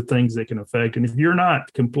kinds of things that can affect. And if you're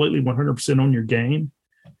not completely 100% on your game,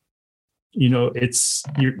 it's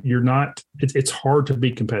hard to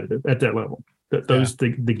be competitive at that level.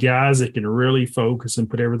 The guys that can really focus and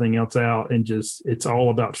put everything else out and just, it's all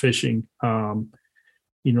about fishing.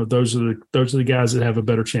 Those are the guys that have a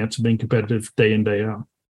better chance of being competitive day in, day out.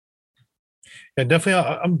 Yeah,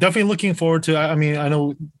 definitely. I'm definitely looking forward to. I mean, I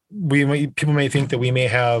know people may think that we may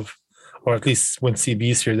have, or at least when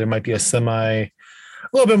CB's here, there might be a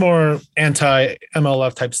little bit more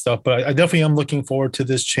anti-MLF type stuff. But I definitely am looking forward to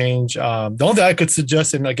this change. The only thing I could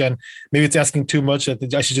suggest, and again, maybe it's asking too much, I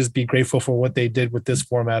think I should just be grateful for what they did with this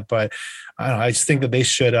format. But I don't know, I just think that they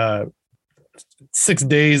should 6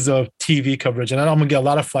 days of TV coverage, and I'm gonna get a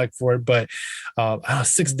lot of flack for it, but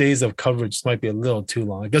 6 days of coverage might be a little too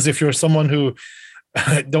long. I guess if you're someone who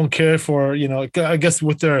don't care for, I guess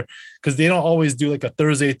because they don't always do like a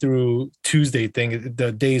Thursday through Tuesday thing.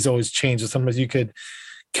 The days always change. So sometimes you could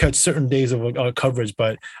catch certain days of coverage,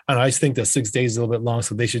 but I just think that 6 days is a little bit long.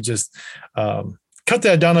 So they should just cut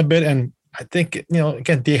that down a bit. And I think,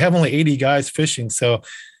 again, they have only 80 guys fishing. So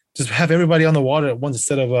just have everybody on the water at once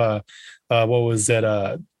instead of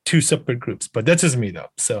two separate groups. But that's just me though.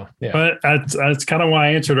 So yeah. But that's kind of why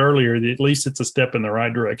I answered earlier. At least it's a step in the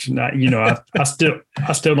right direction. I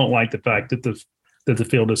still don't like the fact that the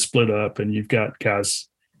field is split up and you've got guys,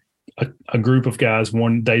 a group of guys,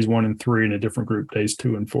 days 1 and 3, and a different group days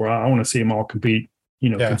 2 and 4. I want to see them all compete,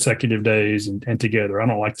 consecutive days and together. I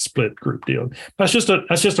don't like the split group deal. That's just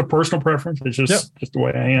a personal preference. It's just the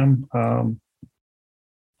way I am.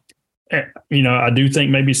 I do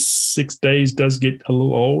think maybe 6 days does get a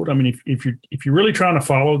little old. I mean, if you're really trying to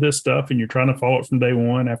follow this stuff and you're trying to follow it from day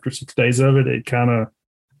one, after 6 days of it, it can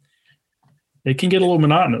get a little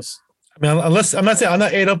monotonous. I mean, unless I'm not saying I'm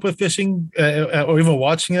not ate up with fishing or even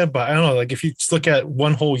watching it, but I don't know. Like if you just look at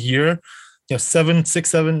one whole year, 7, 6,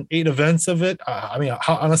 7, 8 events of it. I mean,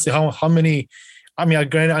 how many? I mean,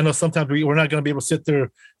 granted, I know sometimes we're not going to be able to sit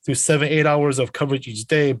there through 7, 8 hours of coverage each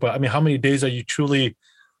day, but I mean, how many days are you truly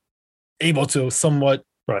able to somewhat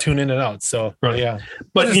tune in and out. So yeah,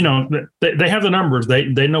 but they have the numbers.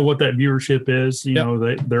 They know what that viewership is. You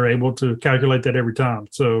know, they're able to calculate that every time.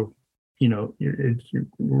 So,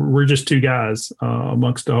 we're just two guys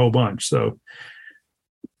amongst a whole bunch. So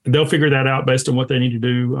they'll figure that out based on what they need to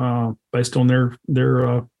do, based on their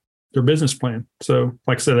business plan. So,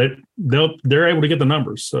 like I said, they're able to get the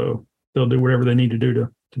numbers. So they'll do whatever they need to do to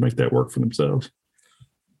make that work for themselves.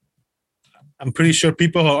 I'm pretty sure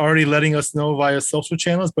people are already letting us know via social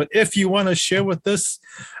channels, but if you want to share with us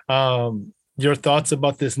your thoughts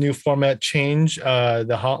about this new format change,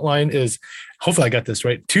 the hotline is, hopefully I got this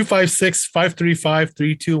right,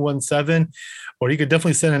 256-535-3217, or you could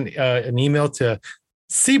definitely send an email to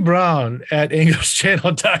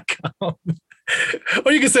cbrown@englishchannel.com.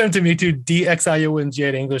 Or you can send them to me to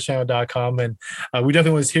dxiong@englishchannel.com. And we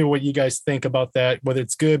definitely want to hear what you guys think about that, whether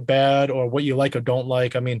it's good, bad, or what you like or don't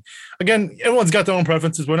like. I mean, again, everyone's got their own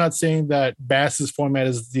preferences. We're not saying that Bass's format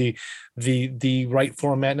is the right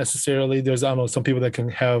format necessarily. There's, I don't know, some people that can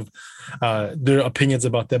have their opinions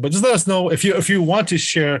about that. But just let us know if you want to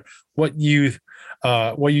share what you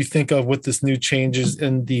think of with this new changes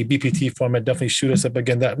in the BPT format. Definitely shoot us up.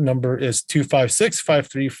 Again, that number is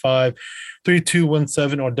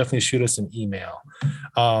 256-535-3217, or definitely shoot us an email.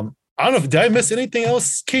 I don't know, did I miss anything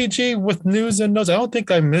else, KG, with news and notes? I don't think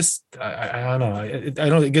I missed. I don't know. I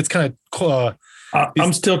know it gets kind of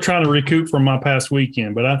I'm still trying to recoup from my past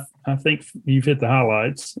weekend, but I think you've hit the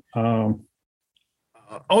highlights. Oh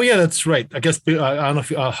yeah, that's right. I guess I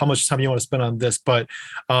don't know how much time you want to spend on this, but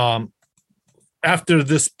after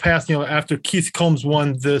this past, after Keith Combs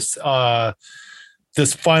won this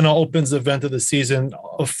final Opens event of the season,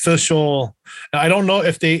 official. I don't know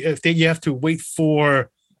if you have to wait for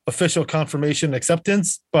official confirmation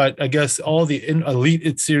acceptance, but I guess all the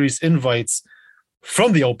Elite Series invites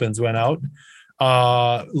from the Opens went out.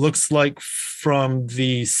 Looks like from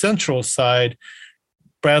the Central side,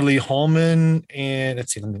 Bradley Hallman and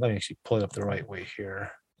let's see, let me actually pull it up the right way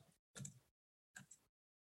here.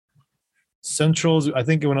 Centrals, I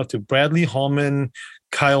think it went up to Bradley Hallman,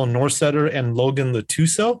 Kyle Norsetter, and Logan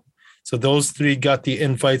Latuso. So those three got the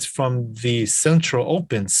invites from the Central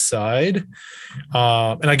Open side.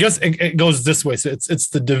 And I guess it goes this way. So it's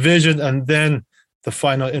the division, and then the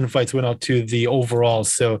final invites went out to the overall.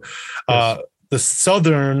 So the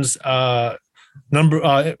Southerns I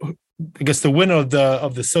guess the winner of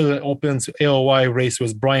the Southern Opens AOY race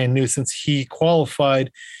was Brian New, since he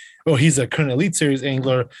qualified. Well, he's a current Elite Series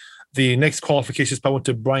angler. The next qualification spot went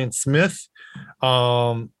to Brian Smith.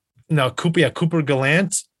 Now Cooper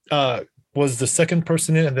Gallant was the second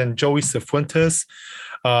person in, and then Joey Cifuentes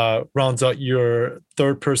rounds out your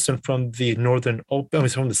third person from the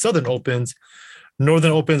from the Southern Opens.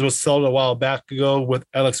 Northern Opens was settled a while back ago with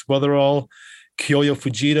Alex Weatherall, Kyoyo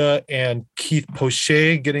Fujita, and Keith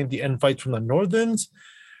Poche getting the invite from the Northerns,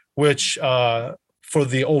 which for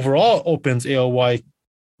the overall Opens AOY,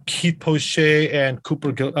 Keith Poche and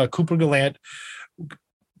Cooper Gallant,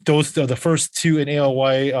 those are the first two in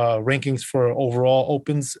AOY rankings for overall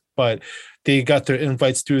Opens, but they got their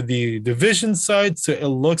invites through the division side. So it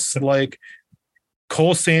looks like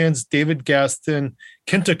Cole Sands, David Gaston,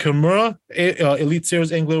 Kenta Kimura, Elite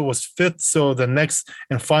Series angler, was fifth. So the next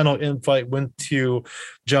and final invite went to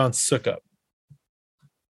John Sukup.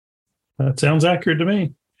 That sounds accurate to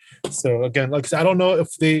me. So again, like I said, I don't know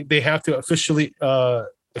if they have to officially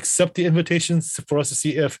accept the invitations for us to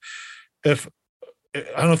see if I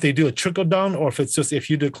don't know if they do a trickle down, or if it's just if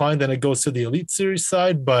you decline, then it goes to the Elite Series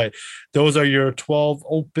side. But those are your 12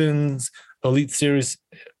 Opens Elite Series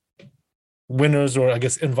winners, or I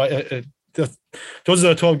guess those are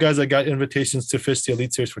the 12 guys that got invitations to fish the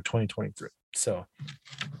Elite Series for 2023. So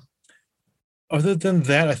other than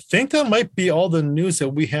that, I think that might be all the news that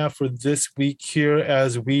we have for this week here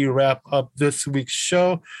as we wrap up this week's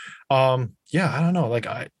show. I don't know. Like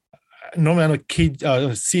normally I know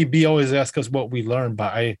CB always asks us what we learned,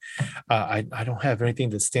 but I don't have anything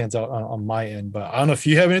that stands out on my end. But I don't know if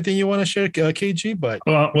you have anything you want to share, KG. But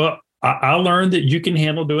well, I learned that you can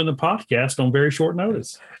handle doing the podcast on very short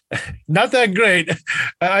notice. Not that great.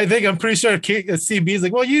 I'm pretty sure CB is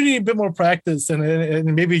like, well, you need a bit more practice,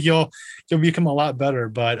 and maybe you'll become a lot better.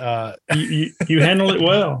 But you handle it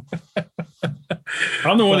well.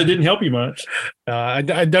 I'm the one that didn't help you much. I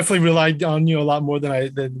definitely relied on you a lot more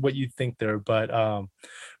than what you think there. But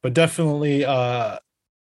definitely,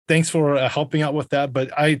 thanks for helping out with that.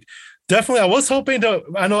 But I was hoping to.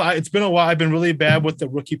 I know it's been a while. I've been really bad with the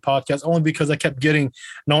rookie podcast, only because I kept getting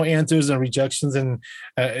no answers and rejections, and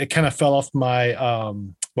it kind of fell off my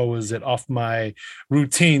off my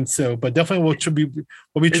routine. So, but definitely we'll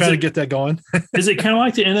be trying to get that going. Is it kind of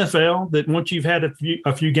like the NFL that once you've had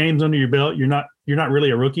a few games under your belt, you're not really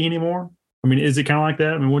a rookie anymore? I mean, is it kind of like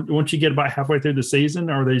that? I mean, once you get about halfway through the season,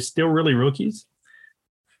 are they still really rookies?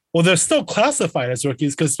 Well, they're still classified as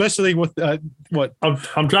rookies, because especially with what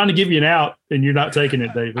I'm trying to give you an out, and you're not taking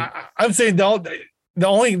it, David. I'm saying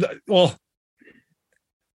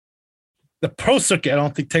the pro circuit, I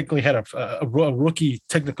don't think technically had a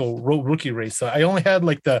rookie race. So I only had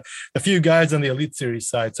like the few guys on the Elite Series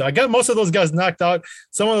side. So I got most of those guys knocked out.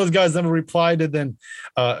 Some of those guys never replied, and then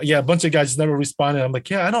a bunch of guys just never responded. I'm like,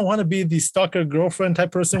 yeah, I don't want to be the stalker girlfriend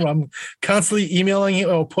type person where I'm constantly emailing you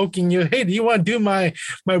or poking you. Hey, do you want to do my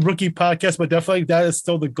rookie podcast? But definitely that is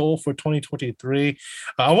still the goal for 2023.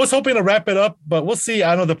 I was hoping to wrap it up, but we'll see.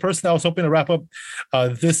 I know the person I was hoping to wrap up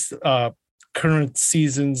this current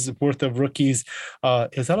season's worth of rookies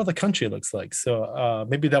is out of the country, it looks like. So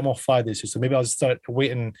maybe that won't fly this year. So maybe I'll start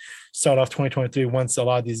off 2023 once a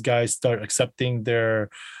lot of these guys start accepting their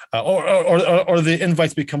or the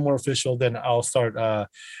invites become more official. Then I'll start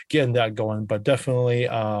getting that going. But definitely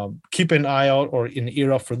keep an eye out or an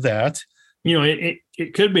ear out for that. You know,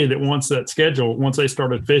 it could be that once they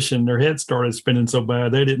started fishing, their head started spinning so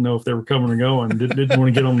bad they didn't know if they were coming or going. Didn't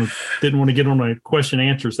want to get on a question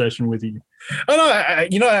answer session with you. Oh no,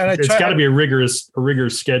 it's got to be a rigorous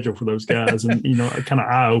schedule for those guys, and kind of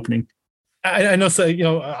eye opening. I know. So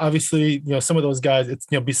obviously, some of those guys. It's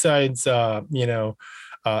besides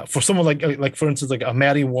for someone like for instance like a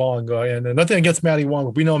Matty Wong, and nothing against Matty Wong,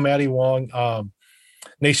 but we know Matty Wong.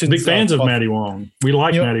 Nations big fans of Matty Wong. We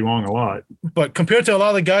like Matty Wong a lot, but compared to a lot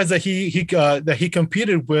of the guys that he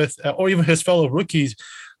competed with, or even his fellow rookies,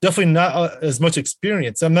 definitely not as much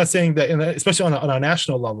experience. I'm not saying that, especially on a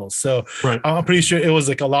national level. So right. I'm pretty sure it was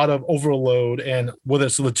like a lot of overload, and whether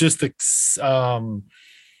it's logistics,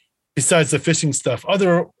 besides the fishing stuff,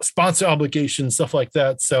 other sponsor obligations, stuff like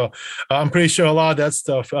that. So I'm pretty sure a lot of that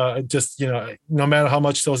stuff, just no matter how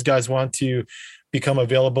much those guys want to become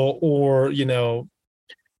available, or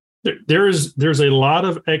there's a lot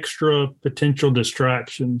of extra potential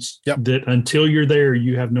distractions that until you're there,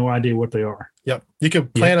 you have no idea what they are. Yep. You can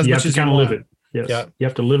plan as much as you want. You have to kind of live it. Yes. Yep. You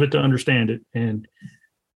have to live it to understand it. And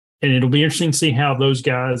it'll be interesting to see how those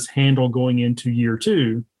guys handle going into year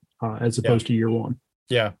two as opposed to year one.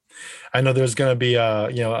 Yeah. I know there's going to be,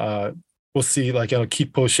 we'll see,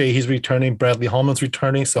 Keith Poche, he's returning. Bradley Holman's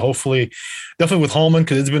returning. So hopefully, definitely with Holman,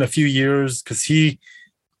 because it's been a few years, because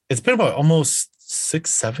it's been about almost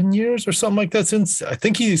 6-7 years or something like that since I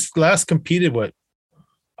think he's last competed. I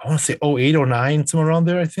want to say 08 or 09, somewhere around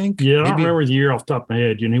there. I think. Yeah, I don't remember the year off the top of my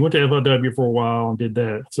head. He went to FLW for a while and did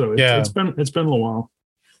that. So it's been a little while.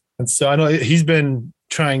 And so I know he's been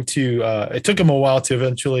trying to. It took him a while to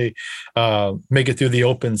eventually make it through the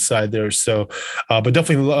open side there. So, but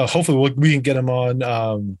definitely, hopefully, we can get him on.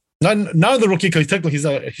 Not the rookie, because technically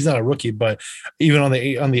he's not a rookie, but even on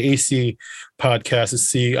the AC podcast to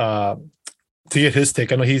see. To get his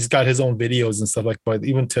take. I know he's got his own videos and stuff but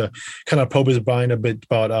even to kind of probe his brain a bit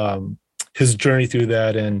about his journey through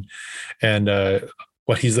that and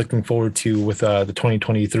what he's looking forward to with the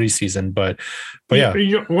 2023 season. But yeah.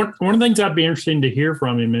 One of the things I'd be interested to hear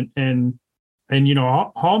from him and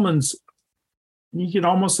Hallman's, you could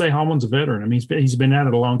almost say Hallman's a veteran. I mean, he's been at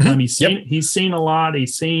it a long time. He's seen a lot.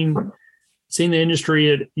 He's seen the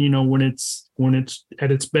industry at when it's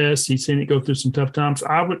at its best. He's seen it go through some tough times.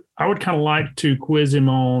 I would kind of like to quiz him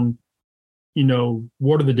on,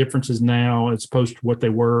 what are the differences now as opposed to what they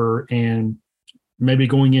were, and maybe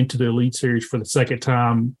going into the Elite Series for the second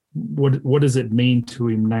time. What does it mean to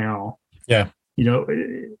him now? Yeah,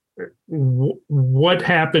 what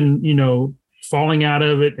happened? Falling out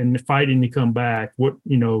of it and fighting to come back. What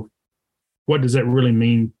does that really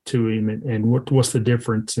mean to him, and what's the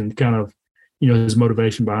difference and kind of his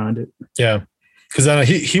motivation behind it? Yeah, because I know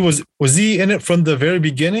he was he in it from the very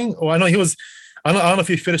beginning? Oh, I know he was. I don't know if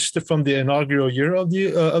he finished it from the inaugural year of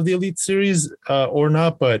the Elite Series or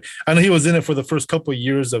not, but I know he was in it for the first couple of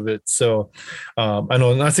years of it. So I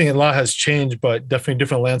know, not saying a lot has changed, but definitely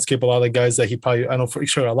different landscape. A lot of the guys that I know for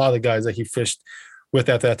sure, a lot of the guys that he fished with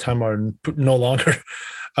at that time are no longer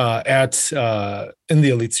in the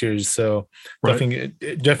Elite Series. So right.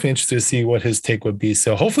 definitely interested to see what his take would be.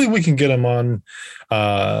 So hopefully we can get him on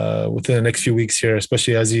within the next few weeks here,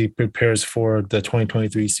 especially as he prepares for the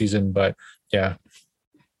 2023 season. But yeah,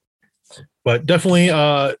 but definitely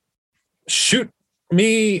shoot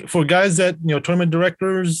me for guys that, tournament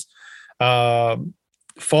directors,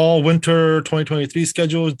 fall winter 2023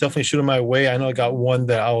 schedules, definitely shoot them my way. I know I got one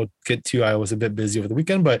that I'll get to. I was a bit busy over the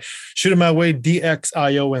weekend, but shoot them my way.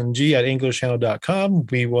 DXIONG at anglerschannel.com.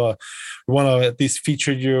 We want to at least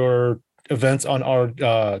feature your events on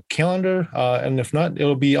our calendar, and if not,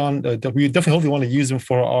 it'll be on. We definitely hopefully want to use them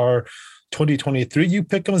for our 2023 you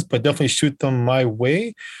pick'ems, but definitely shoot them my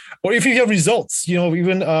way. Or if you have results,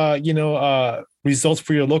 even results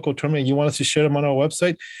for your local tournament, you want us to share them on our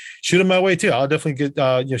website, shoot them my way too. I'll definitely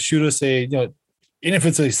get shoot us a and if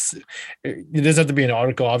it's it doesn't have to be an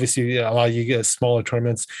article. Obviously, a lot of you get smaller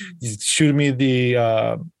tournaments. You shoot me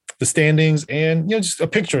the standings and just a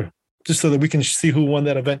picture, just so that we can see who won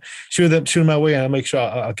that event. Shoot them my way, and I'll make sure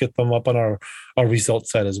I'll get them up on our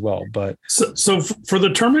results site as well. But so for the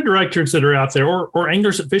tournament directors that are out there, or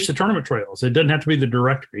anglers that fish the tournament trails, it doesn't have to be the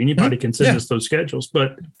director. Anybody can send us those schedules.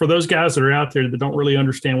 But for those guys that are out there that don't really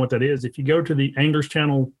understand what that is, if you go to the Anglers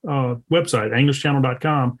Channel website,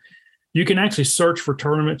 anglerschannel.com, you can actually search for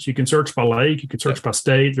tournaments. You can search by lake. You can search by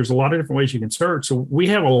state. There's a lot of different ways you can search. So we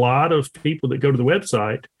have a lot of people that go to the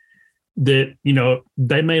website that,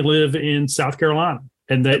 they may live in South Carolina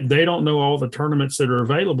and they don't know all the tournaments that are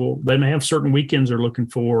available. They may have certain weekends they're looking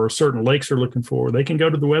for, or certain lakes they're looking for. They can go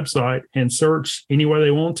to the website and search anywhere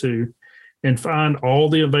they want to and find all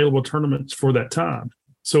the available tournaments for that time.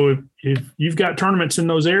 So if you've got tournaments in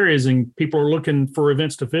those areas and people are looking for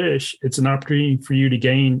events to fish, it's an opportunity for you to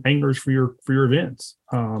gain anglers for your events.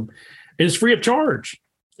 And it's free of charge.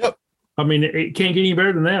 Yep. I mean, it can't get any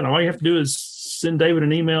better than that. All you have to do is send David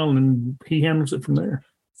an email and he handles it from there.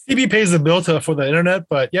 CB pays the bill for the internet,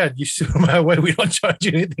 but you shoot them my way. We don't charge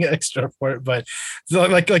you anything extra for it. But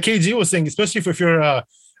like KG was saying, especially if you're,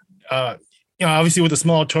 obviously with the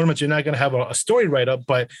small tournaments, you're not going to have a story write up.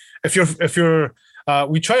 But if you're,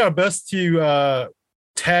 we try our best to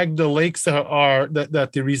tag the lakes that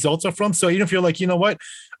the results are from. So even if you're like,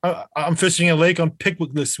 I'm fishing a lake on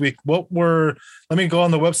Pickwick this week. Let me go on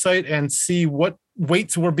the website and see what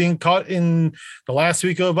weights were being caught in the last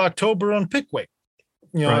week of October on Pickwick.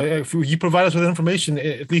 Right. If you provide us with information,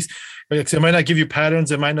 at least it might not give you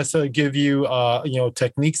patterns. It might necessarily give you,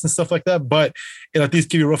 techniques and stuff like that, but it'll at least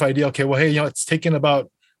give you a rough idea. Okay, well, hey, it's taken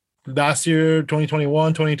about last year,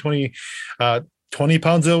 2021, 2020, 20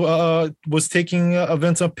 pounds was taking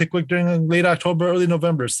events on Pickwick during late October, early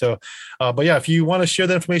November. So, if you want to share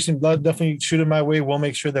that information, definitely shoot it my way. We'll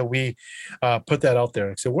make sure that we put that out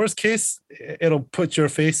there. So worst case, it'll put your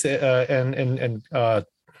face and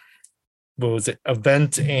what was it,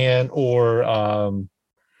 event and or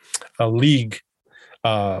a league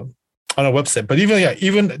on a website. But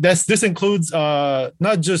even this includes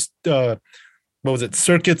not just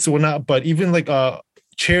circuits or not, but even like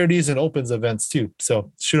charities and opens events too.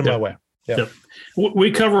 So shoot them my way. Yeah.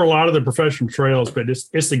 We cover a lot of the professional trails, but it's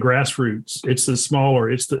the grassroots, it's the smaller,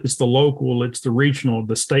 it's the local, it's the regional,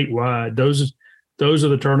 the statewide. Those are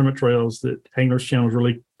the tournament trails that Anglers Channel's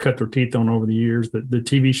really cut their teeth on over the years. The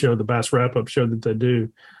TV show, the Bass Wrap-Up show that they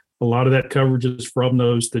do, a lot of that coverage is from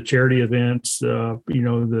the charity events, the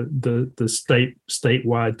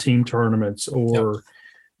statewide team tournaments or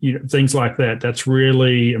things like that. That's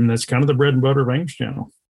really, that's kind of the bread and butter of Anglers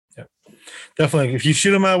Channel. Yeah, definitely. If you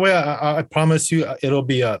shoot them my way, I promise you it'll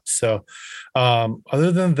be up. So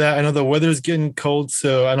other than that, I know the weather's getting cold.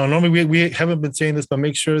 So I know normally we haven't been saying this, but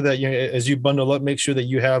make sure that as you bundle up, make sure that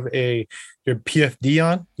you have your PFD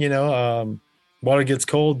on. Water gets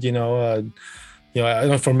cold, I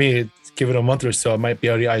know for me, give it a month or so, it might be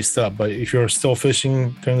already iced up. But if you're still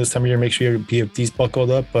fishing during this time of year, make sure your PFD's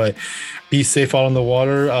buckled up. But be safe out on the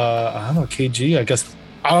water. I don't know, KG, I guess.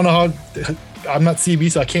 I don't know how. I'm not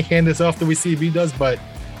CB, so I can't hand this off the way CB does, but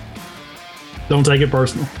don't take it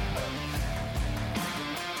personal.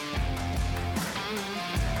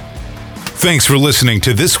 Thanks for listening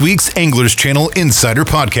to this week's Anglers Channel Insider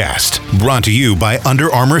Podcast. Brought to you by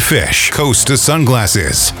Under Armour Fish, Costa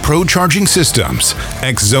Sunglasses, Pro Charging Systems,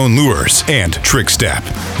 X-Zone Lures, and Trickstep.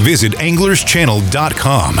 Visit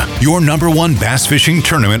anglerschannel.com, your #1 bass fishing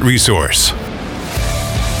tournament resource.